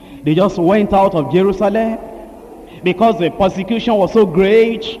 they just went out of Jerusalem because the persecution was so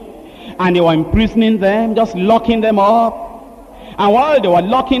great. And they were imprisoning them, just locking them up. And while they were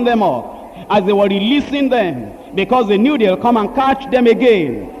locking them up, as they were releasing them, because they knew they'll come and catch them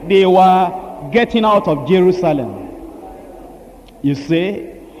again, they were getting out of Jerusalem. You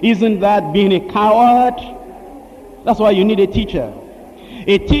see, isn't that being a coward? That's why you need a teacher.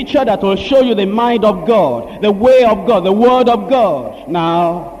 A teacher that will show you the mind of God, the way of God, the word of God.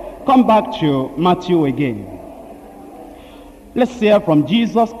 Now, come back to Matthew again. Let's hear from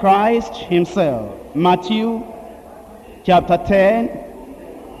Jesus Christ himself. Matthew chapter 10.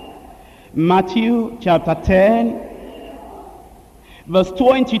 Matthew chapter 10, verse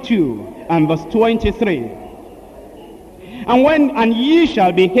 22 and verse 23. And ye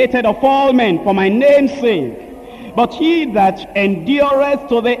shall be hated of all men for my name's sake, but he that endureth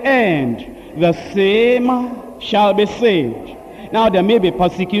to the end, the same shall be saved. Now there may be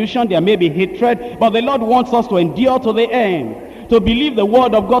persecution, there may be hatred, but the Lord wants us to endure to the end, to believe the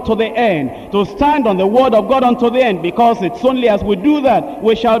word of God to the end, to stand on the word of God unto the end, because it's only as we do that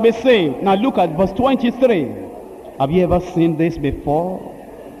we shall be saved. Now look at verse 23. Have you ever seen this before?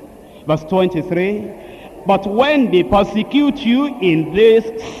 Verse 23. But when they persecute you in this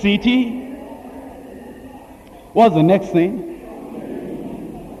city, what's the next thing?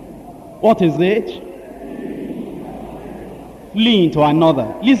 What is it? Flee into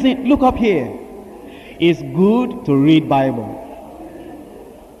another. Listen, look up here. It's good to read Bible.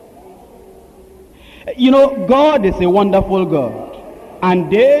 You know, God is a wonderful God. And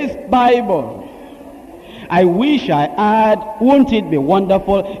this Bible, I wish I had, wouldn't it be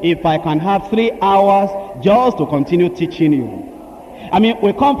wonderful if I can have 3 hours just to continue teaching you? I mean,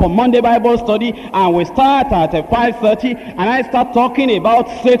 we come from Monday Bible study and we start at 5:30 and I start talking about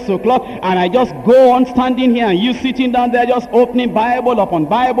 6 o'clock and I just go on standing here and you sitting down there just opening Bible upon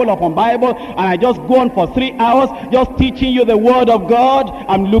Bible upon Bible, and I just go on for 3 hours just teaching you the word of God.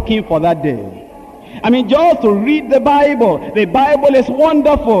 I'm looking for that day. I mean, just to read the Bible. The Bible is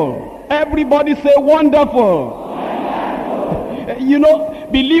wonderful. Everybody say wonderful. Wonderful. You know,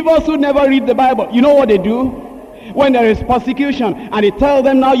 believers who never read the Bible, you know what they do? When there is persecution and they tell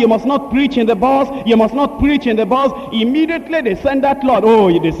them now you must not preach in the bus, you must not preach in the bus, immediately they send that Lord. Oh,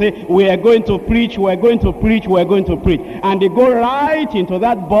 they say, we are going to preach, we are going to preach, we are going to preach. And they go right into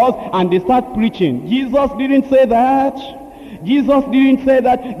that bus and they start preaching. Jesus didn't say that. Jesus didn't say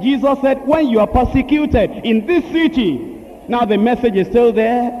that. Jesus said, when you are persecuted in this city, now the message is still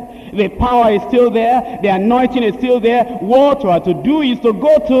there. The power is still there. The anointing is still there. What you are to do is to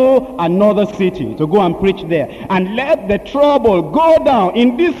go to another city, to go and preach there. And let the trouble go down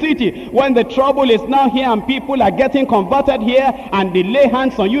in this city. When the trouble is now here and people are getting converted here and they lay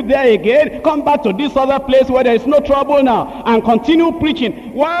hands on you there again, come back to this other place where there is no trouble now and continue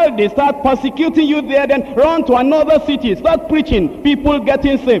preaching. While they start persecuting you there, then run to another city. Start preaching. People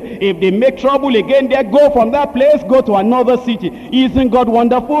getting saved. If they make trouble again there, go from that place, go to another city. Isn't God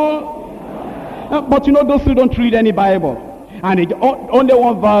wonderful? But you know, those who don't read any Bible, and only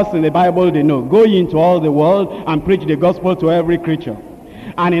one verse in the Bible they know: go into all the world and preach the gospel to every creature.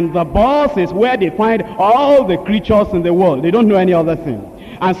 And in the bus is where they find all the creatures in the world. They don't know any other thing.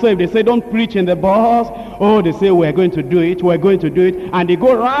 And so if they say don't preach in the bus, oh, they say we're going to do it, we're going to do it, and they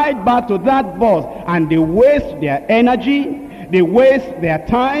go right back to that bus and they waste their energy. They waste their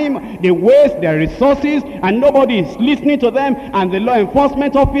time, they waste their resources, and nobody is listening to them, and the law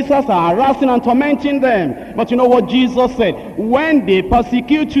enforcement officers are harassing and tormenting them. But you know what Jesus said? When they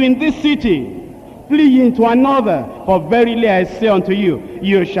persecute you in this city, flee into another. For verily I say unto you,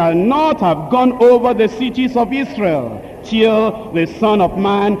 you shall not have gone over the cities of Israel till the Son of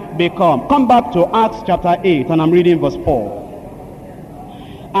Man be come. Come back to Acts chapter 8, and I'm reading verse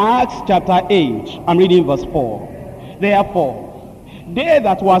 4. Acts chapter 8, I'm reading verse 4. Therefore, they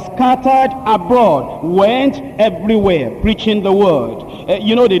that were scattered abroad went everywhere preaching the word.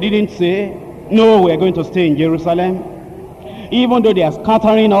 You know, they didn't say, no, we're going to stay in Jerusalem. Even though they are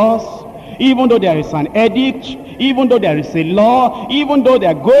scattering us, even though there is an edict, even though there is a law, even though they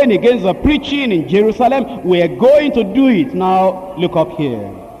are going against the preaching in Jerusalem, we are going to do it. Now, look up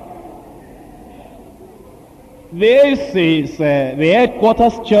here. This is the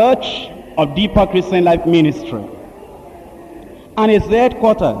headquarters church of Deeper Christian Life Ministry. And it's the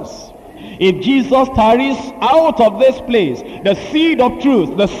headquarters. If Jesus tarries out of this place, the seed of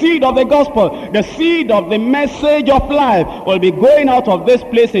truth, the seed of the gospel, the seed of the message of life will be going out of this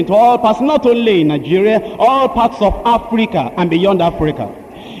place into all parts, not only in Nigeria, all parts of Africa and beyond Africa.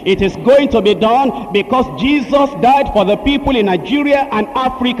 It is going to be done because Jesus died for the people in Nigeria and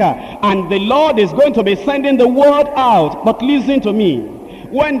Africa, and the Lord is going to be sending the word out. But listen to me.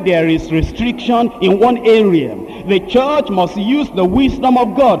 When there is restriction in one area, the church must use the wisdom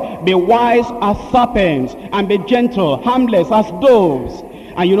of God. Be wise as serpents and be gentle, harmless as doves.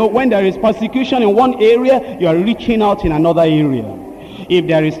 And you know, when there is persecution in one area, you are reaching out in another area. If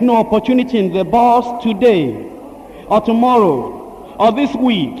there is no opportunity in the bus today, or tomorrow, or this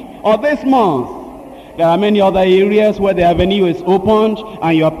week, or this month, there are many other areas where the avenue is opened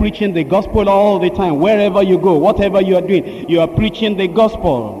and you are preaching the gospel all the time. Wherever you go, whatever you are doing, you are preaching the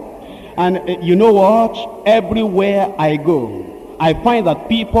gospel. And you know what? Everywhere I go, I find that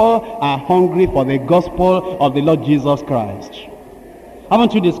people are hungry for the gospel of the Lord Jesus Christ.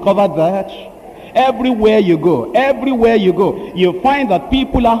 Haven't you discovered that? Everywhere you go, you find that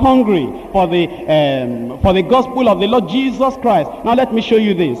people are hungry for the gospel of the Lord Jesus Christ. Now let me show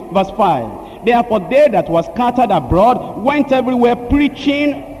you this. Verse 5. Therefore they that were scattered abroad went everywhere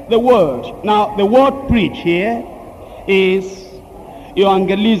preaching the word. Now the word preach here is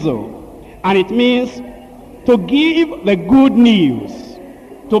evangelizo, and it means to give the good news,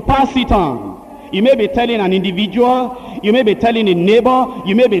 to pass it on. You may be telling an individual, you may be telling a neighbor,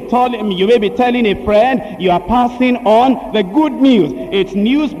 you may be telling a friend, you are passing on the good news. It's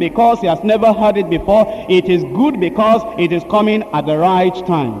news because he has never heard it before. It is good because it is coming at the right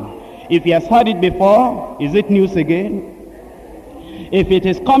time. If he has heard it before, is it news again? If it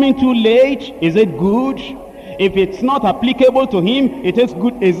is coming too late, is it good? If it's not applicable to him, it is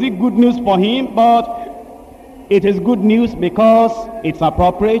good. Is it good news for him? But it is good news because it's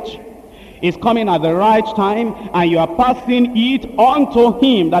appropriate. It's coming at the right time, and you are passing it on to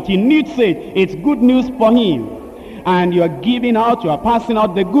him that he needs it. It's good news for him. And you are giving out, you are passing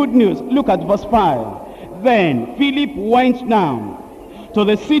out the good news. Look at verse 5. Then Philip went down to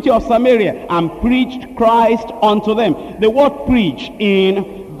the city of Samaria and preached Christ unto them. The word preach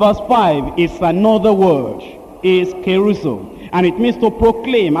in verse 5 is another word, is keruso. And it means to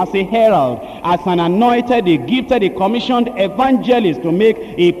proclaim as a herald, as an anointed, a gifted, a commissioned evangelist to make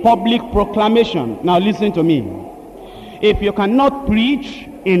a public proclamation. Now listen to me. If you cannot preach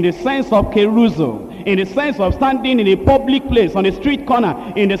in the sense of keruso, in the sense of standing in a public place, on a street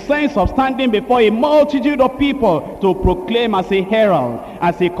corner, in the sense of standing before a multitude of people to proclaim as a herald,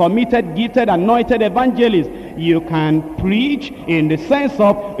 as a committed, gifted, anointed evangelist, you can preach in the sense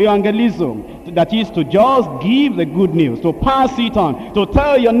of evangelism. That is to just give the good news, to pass it on, to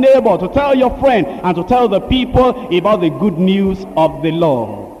tell your neighbor, to tell your friend, and to tell the people about the good news of the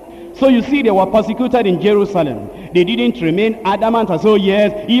Lord. So you see, they were persecuted in Jerusalem. They didn't remain adamant and say, oh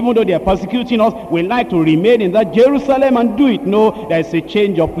yes, even though they are persecuting us, we like to remain in that Jerusalem and do it. No, there is a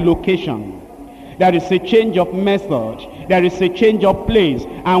change of location. There is a change of method. There is a change of place.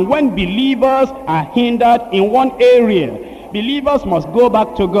 And when believers are hindered in one area, believers must go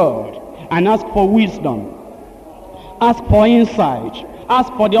back to God and ask for wisdom, ask for insight,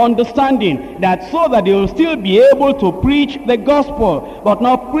 ask for the understanding, that so that they will still be able to preach the gospel, but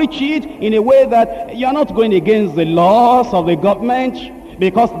not preach it in a way that you're not going against the laws of the government,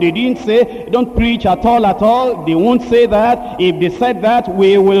 because they didn't say don't preach at all. They won't say that. If they said that,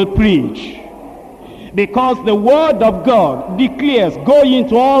 we will preach. Because the word of God declares, go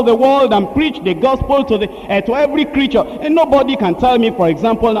into all the world and preach the gospel to every creature. And nobody can tell me, for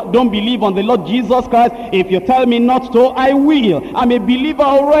example, don't believe on the Lord Jesus Christ. If you tell me not to, I will. I'm a believer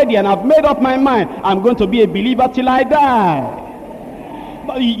already, and I've made up my mind. I'm going to be a believer till I die.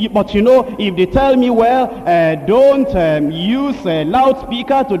 But you know, if they tell me, well, don't use a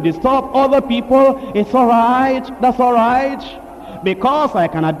loudspeaker to disturb other people, it's all right. That's all right. Because I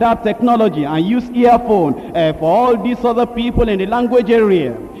can adapt technology and use earphone for all these other people in the language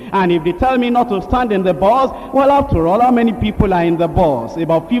area. And if they tell me not to stand in the bus, well, after all, how many people are in the bus?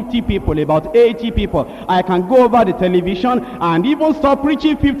 About 50 people, about 80 people. I can go over the television and even start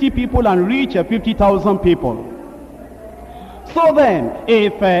preaching 50 people and reach 50,000 people. So then,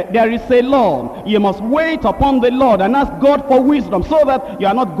 if there is a law, you must wait upon the Lord and ask God for wisdom, so that you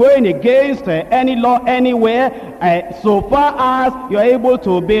are not going against any law anywhere, so far as you are able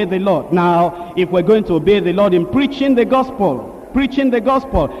to obey the Lord. Now, if we're going to obey the Lord in preaching the gospel,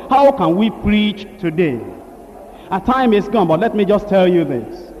 how can we preach today? Our time is gone, but let me just tell you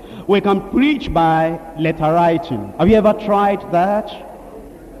this. We can preach by letter writing. Have you ever tried that?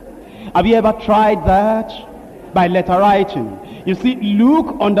 Have you ever tried that? By letter writing. You see,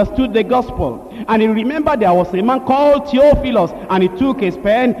 Luke understood the gospel, and he remembered there was a man called Theophilus, and he took his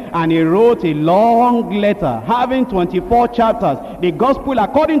pen and he wrote a long letter having 24 chapters, the gospel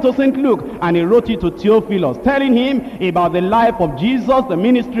according to St. Luke, and he wrote it to Theophilus, telling him about the life of Jesus, the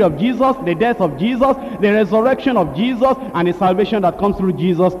ministry of Jesus, the death of Jesus, the resurrection of Jesus, and the salvation that comes through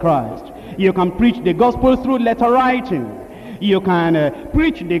Jesus Christ. You can preach the gospel through letter writing. You can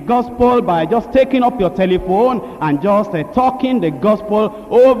preach the gospel by just taking up your telephone and just talking the gospel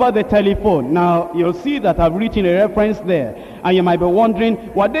over the telephone. Now, you'll see that I've written a reference there. And you might be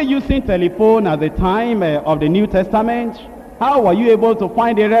wondering, were they using telephone at the time of the New Testament? How were you able to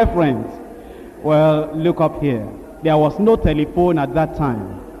find a reference? Well, look up here. There was no telephone at that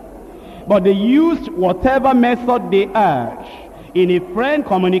time. But they used whatever method they had in a friend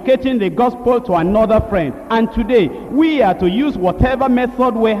communicating the gospel to another friend. And today, we are to use whatever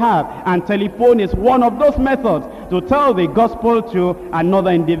method we have, and telephone is one of those methods to tell the gospel to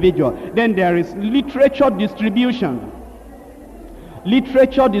another individual. Then there is literature distribution.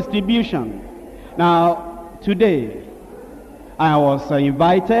 Literature distribution. Now, today, I was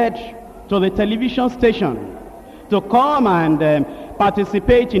invited to the television station to come and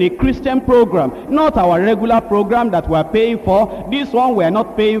participate in a Christian program, not our regular program that we're paying for. This one we're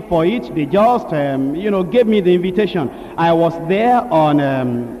not paying for it. They just gave me the invitation. I was there on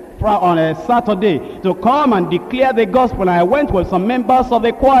a Saturday to come and declare the gospel. I went with some members of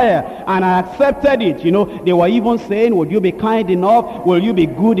the choir and I accepted it. They were even saying, would you be kind enough, will you be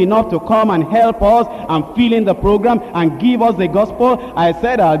good enough to come and help us and fill in the program and give us the gospel? I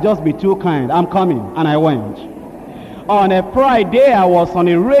said, I'll just be too kind, I'm coming. And I went. On a Friday, I was on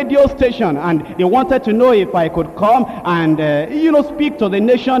a radio station, and they wanted to know if I could come and, speak to the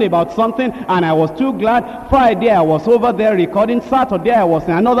nation about something, and I was too glad. Friday, I was over there recording. Saturday, I was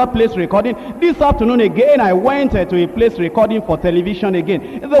in another place recording. This afternoon again, I went to a place recording for television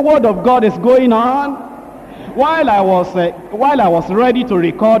again. The word of God is going on. While I was ready to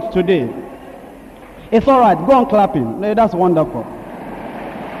record today, it's all right. Go on clapping. That's wonderful.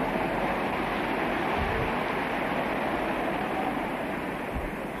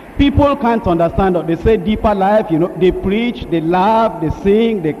 People can't understand. They say Deeper Life, they preach, they laugh, they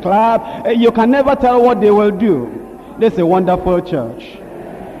sing, they clap. You can never tell what they will do. This is a wonderful church.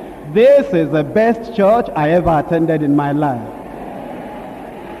 This is the best church I ever attended in my life.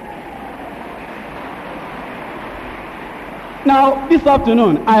 Now, this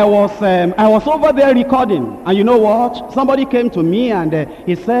afternoon, I was over there recording, and you know what? Somebody came to me and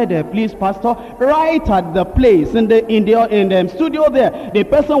he said, please, Pastor, right at the place in the studio there, the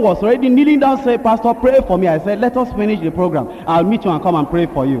person was already kneeling down, said, Pastor, pray for me. I said, let us finish the program. I'll meet you and come and pray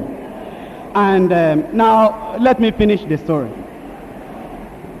for you. And now, let me finish the story.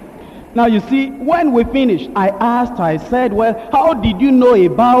 Now you see, when we finished, I said, well, how did you know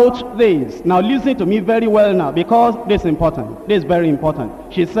about this? Now listen to me very well now, because this is important. This is very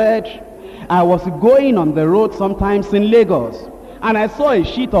important. She said, I was going on the road sometimes in Lagos, and I saw a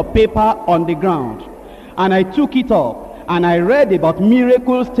sheet of paper on the ground, and I took it up, and I read about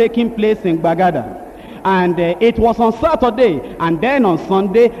miracles taking place in Bagada. And it was on Saturday, and then on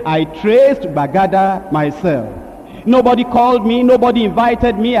Sunday, I traced Bagada myself. Nobody called me, nobody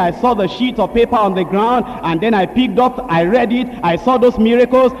invited me. I saw the sheet of paper on the ground, and then I picked up, I read it, I saw those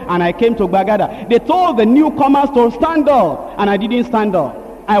miracles, and I came to Bagada. They told the newcomers to stand up, and I didn't stand up.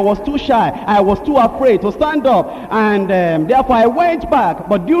 I was too shy, I was too afraid to stand up, and therefore I went back.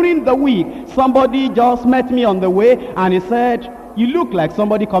 But during the week, somebody just met me on the way, and he said, you look like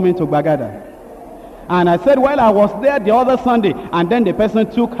somebody coming to Bagada. And I said, well, I was there the other Sunday. And then the person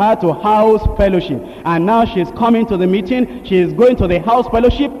took her to house fellowship. And now she's coming to the meeting. She is going to the house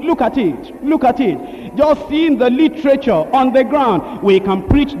fellowship. Look at it. Look at it. Just seeing the literature on the ground. We can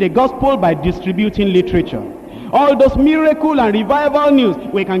preach the gospel by distributing literature. All those miracle and revival news,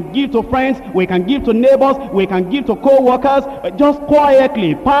 we can give to friends, we can give to neighbors, we can give to co-workers, just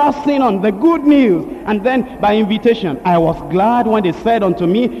quietly passing on the good news. And then by invitation, I was glad when they said unto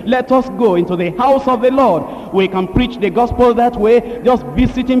me, let us go into the house of the Lord. We can preach the gospel that way, just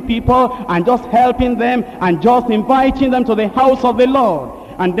visiting people and just helping them and just inviting them to the house of the Lord.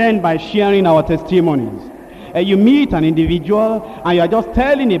 And then by sharing our testimonies. You meet an individual and you are just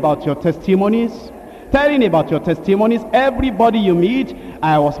telling about your testimonies. Telling about your testimonies. Everybody you meet,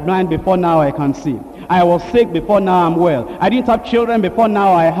 I was blind before, now I can see. I was sick before, now I'm well. I didn't have children before,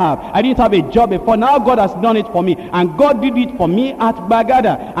 now I have. I didn't have a job before, now God has done it for me. And God did it for me at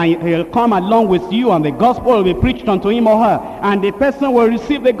Bagada. And he'll come along with you, and the gospel will be preached unto him or her. And the person will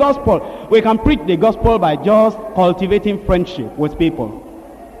receive the gospel. We can preach the gospel by just cultivating friendship with people.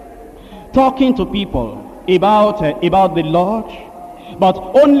 Talking to people about the Lord. But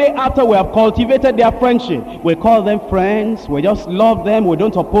only after we have cultivated their friendship. We call them friends. We just love them. We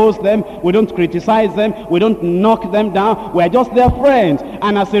don't oppose them. We don't criticize them. We don't knock them down. We are just their friends.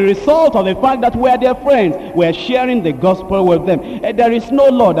 And as a result of the fact that we are their friends, we are sharing the gospel with them. There is no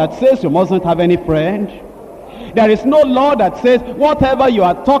law that says you mustn't have any friend. There is no law that says whatever you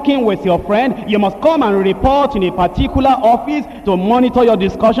are talking with your friend, you must come and report in a particular office to monitor your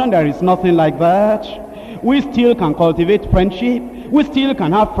discussion. There is nothing like that. We still can cultivate friendship. We still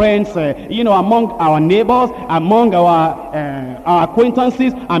can have friends, among our neighbors, among our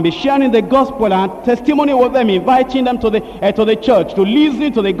acquaintances, and be sharing the gospel and testimony with them, inviting them to the church, to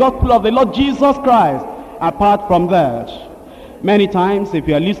listen to the gospel of the Lord Jesus Christ. Apart from that, many times, if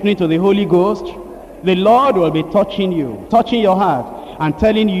you are listening to the Holy Ghost, the Lord will be touching you, touching your heart, and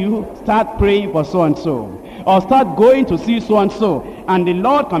telling you, start praying for so-and-so. Or start going to see so-and-so. And the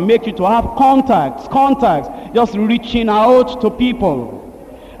Lord can make you to have contacts, just reaching out to people.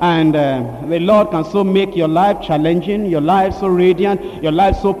 And the Lord can so make your life challenging, your life so radiant, your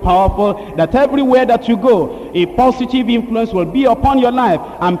life so powerful, that everywhere that you go, a positive influence will be upon your life.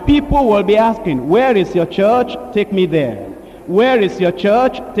 And people will be asking, where is your church? Take me there. Where is your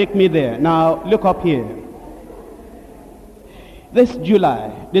church? Take me there. Now, look up here. This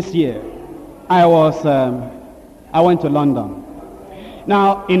July, this year, I went to London.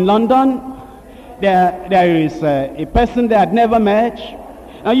 Now, in London, there is a person that I'd never met.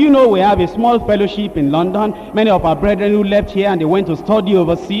 Now, you know, we have a small fellowship in London. Many of our brethren who left here and they went to study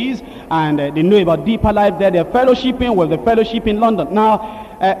overseas, and they know about Deeper Life there. They're fellowshipping with the fellowship in London.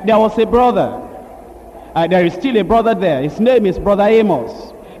 Now, there was a brother. There is still a brother there. His name is Brother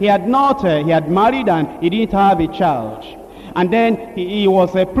Amos. He had married and he didn't have a child. And then he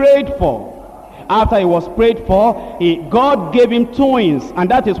was prayed for. After he was prayed for, God gave him twins, and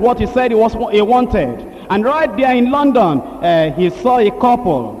that is what he said he wanted. And right there in London, he saw a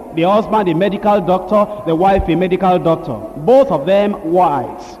couple, the husband a medical doctor, the wife a medical doctor, both of them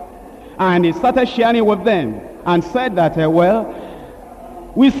whites. And he started sharing with them and said that,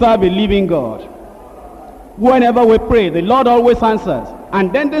 we serve a living God. Whenever we pray, the Lord always answers.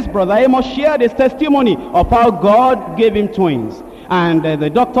 And then this brother Amos shared his testimony of how God gave him twins. And the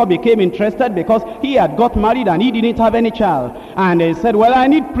doctor became interested because he had got married and he didn't have any child. And he said, well, I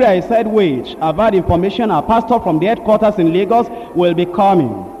need prayer. He said, wait, I've had information. Our pastor from the headquarters in Lagos will be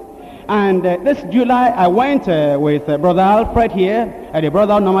coming. And this July, I went with Brother Alfred here. The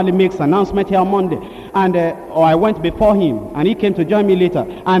brother normally makes announcement here on Monday. And I went before him, and he came to join me later.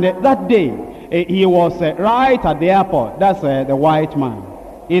 And that day, he was right at the airport. That's the white man.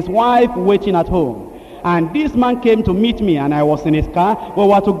 His wife waiting at home. And this man came to meet me, and I was in his car. We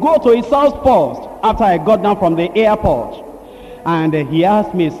were to go to his house first after I got down from the airport. And he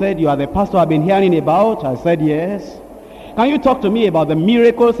asked me, he said, "You are the pastor I've been hearing about?" I said, "Yes." "Can you talk to me about the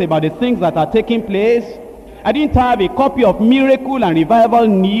miracles, about the things that are taking place?" I didn't have a copy of Miracle and Revival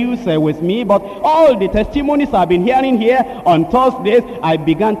News with me, but all the testimonies I've been hearing here on Thursdays, I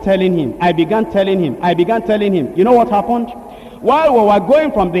began telling him. You know what happened? While we were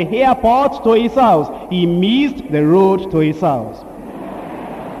going from the airport to his house, he missed the road to his house.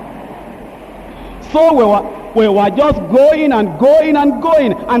 So we were just going and going and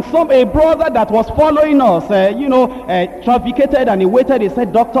going, and a brother that was following us, trafficked, and he waited. He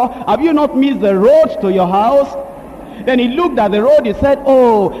said, "Doctor, have you not missed the road to your house?" Then he looked at the road. He said,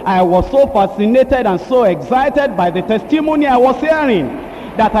 "Oh, I was so fascinated and so excited by the testimony I was hearing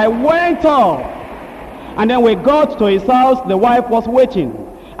that I went off." And then we got to his house. The wife was waiting.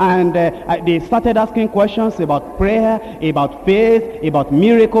 And they started asking questions about prayer, about faith, about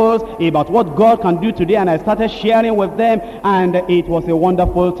miracles, about what God can do today. And I started sharing with them, and it was a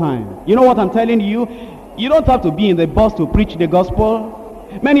wonderful time. You know what I'm telling you? You don't have to be in the bus to preach the gospel.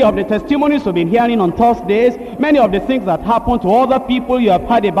 Many of the testimonies we've been hearing on Thursdays, many of the things that happened to other people you have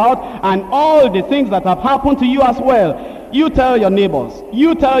heard about, and all the things that have happened to you as well. You tell your neighbors,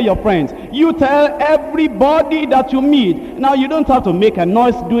 you tell your friends, you tell everybody that you meet. Now, you don't have to make a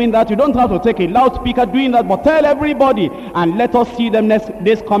noise doing that. You don't have to take a loudspeaker doing that, but tell everybody, and let us see them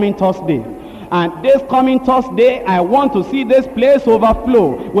this coming Thursday. And this coming Thursday, I want to see this place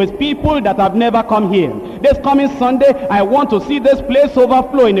overflow with people that have never come here. This coming Sunday, I want to see this place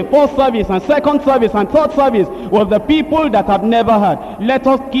overflow in the first service and second service and third service with the people that have never heard. Let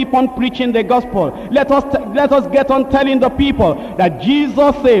us keep on preaching the gospel. Let us get on telling the people that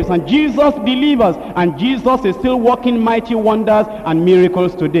Jesus saves and Jesus delivers, and Jesus is still working mighty wonders and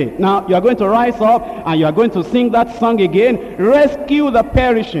miracles today. Now, you are going to rise up and you are going to sing that song again. Rescue the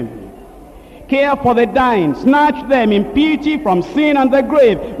perishing. Care for the dying, snatch them in pity from sin and the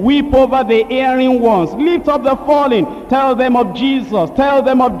grave. Weep over the erring ones, lift up the fallen. Tell them of Jesus, tell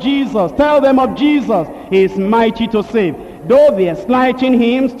them of Jesus, tell them of Jesus. He is mighty to save. Though they are slighting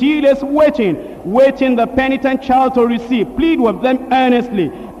him, still is waiting the penitent child to receive. Plead with them earnestly,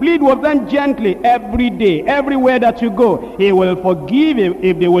 plead with them gently every day, everywhere that you go. He will forgive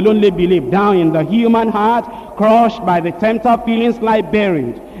if they will only believe. Down in the human heart, crushed by the tempter, feelings lie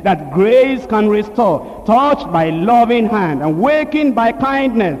buried, that grace can restore, touched by loving hand, and wakened by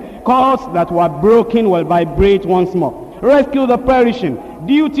kindness. Cords that were broken will vibrate once more. Rescue the perishing.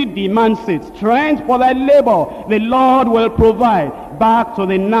 Duty demands it. Strength for thy labor, the Lord will provide. Back to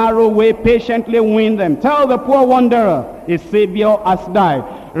the narrow way, patiently win them. Tell the poor wanderer, his Savior has died.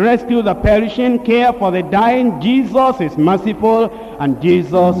 Rescue the perishing, care for the dying. Jesus is merciful, and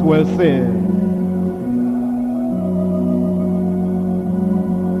Jesus will save.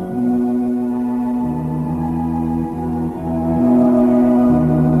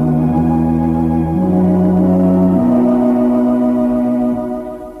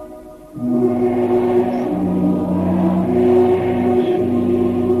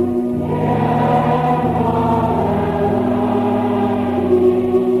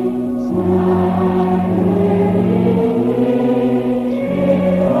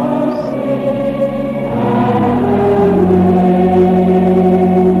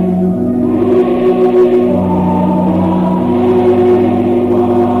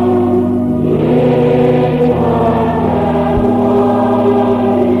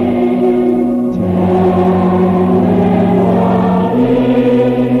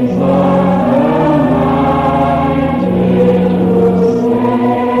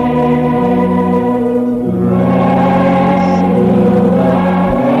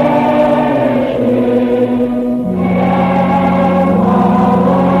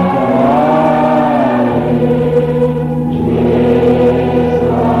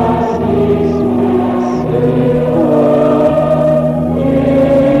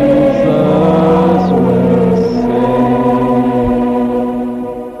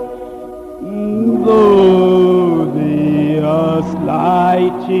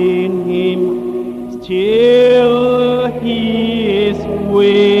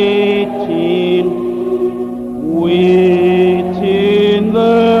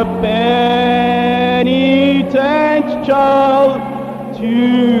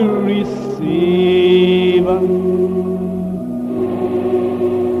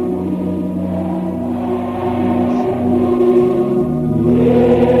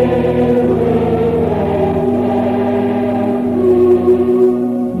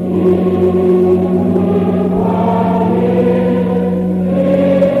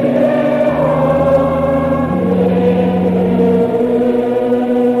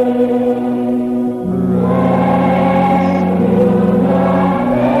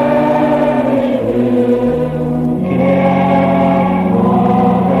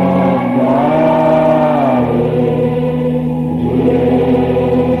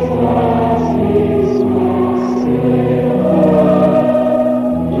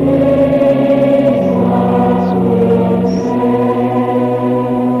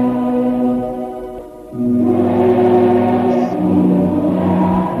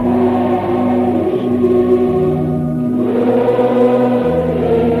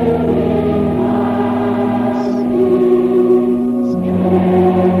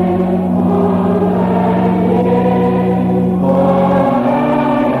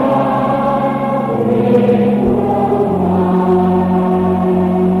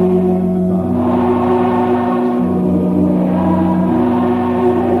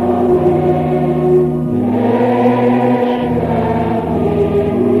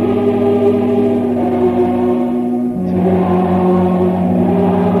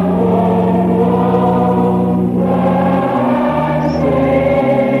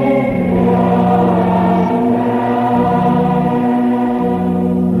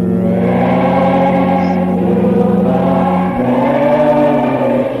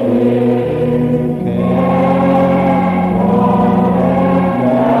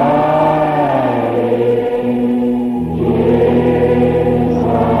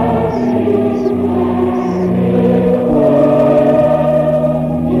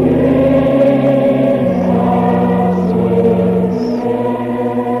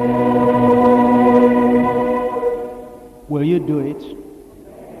 do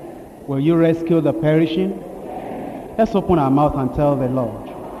it? Will you rescue the perishing? Let's open our mouth and tell the Lord.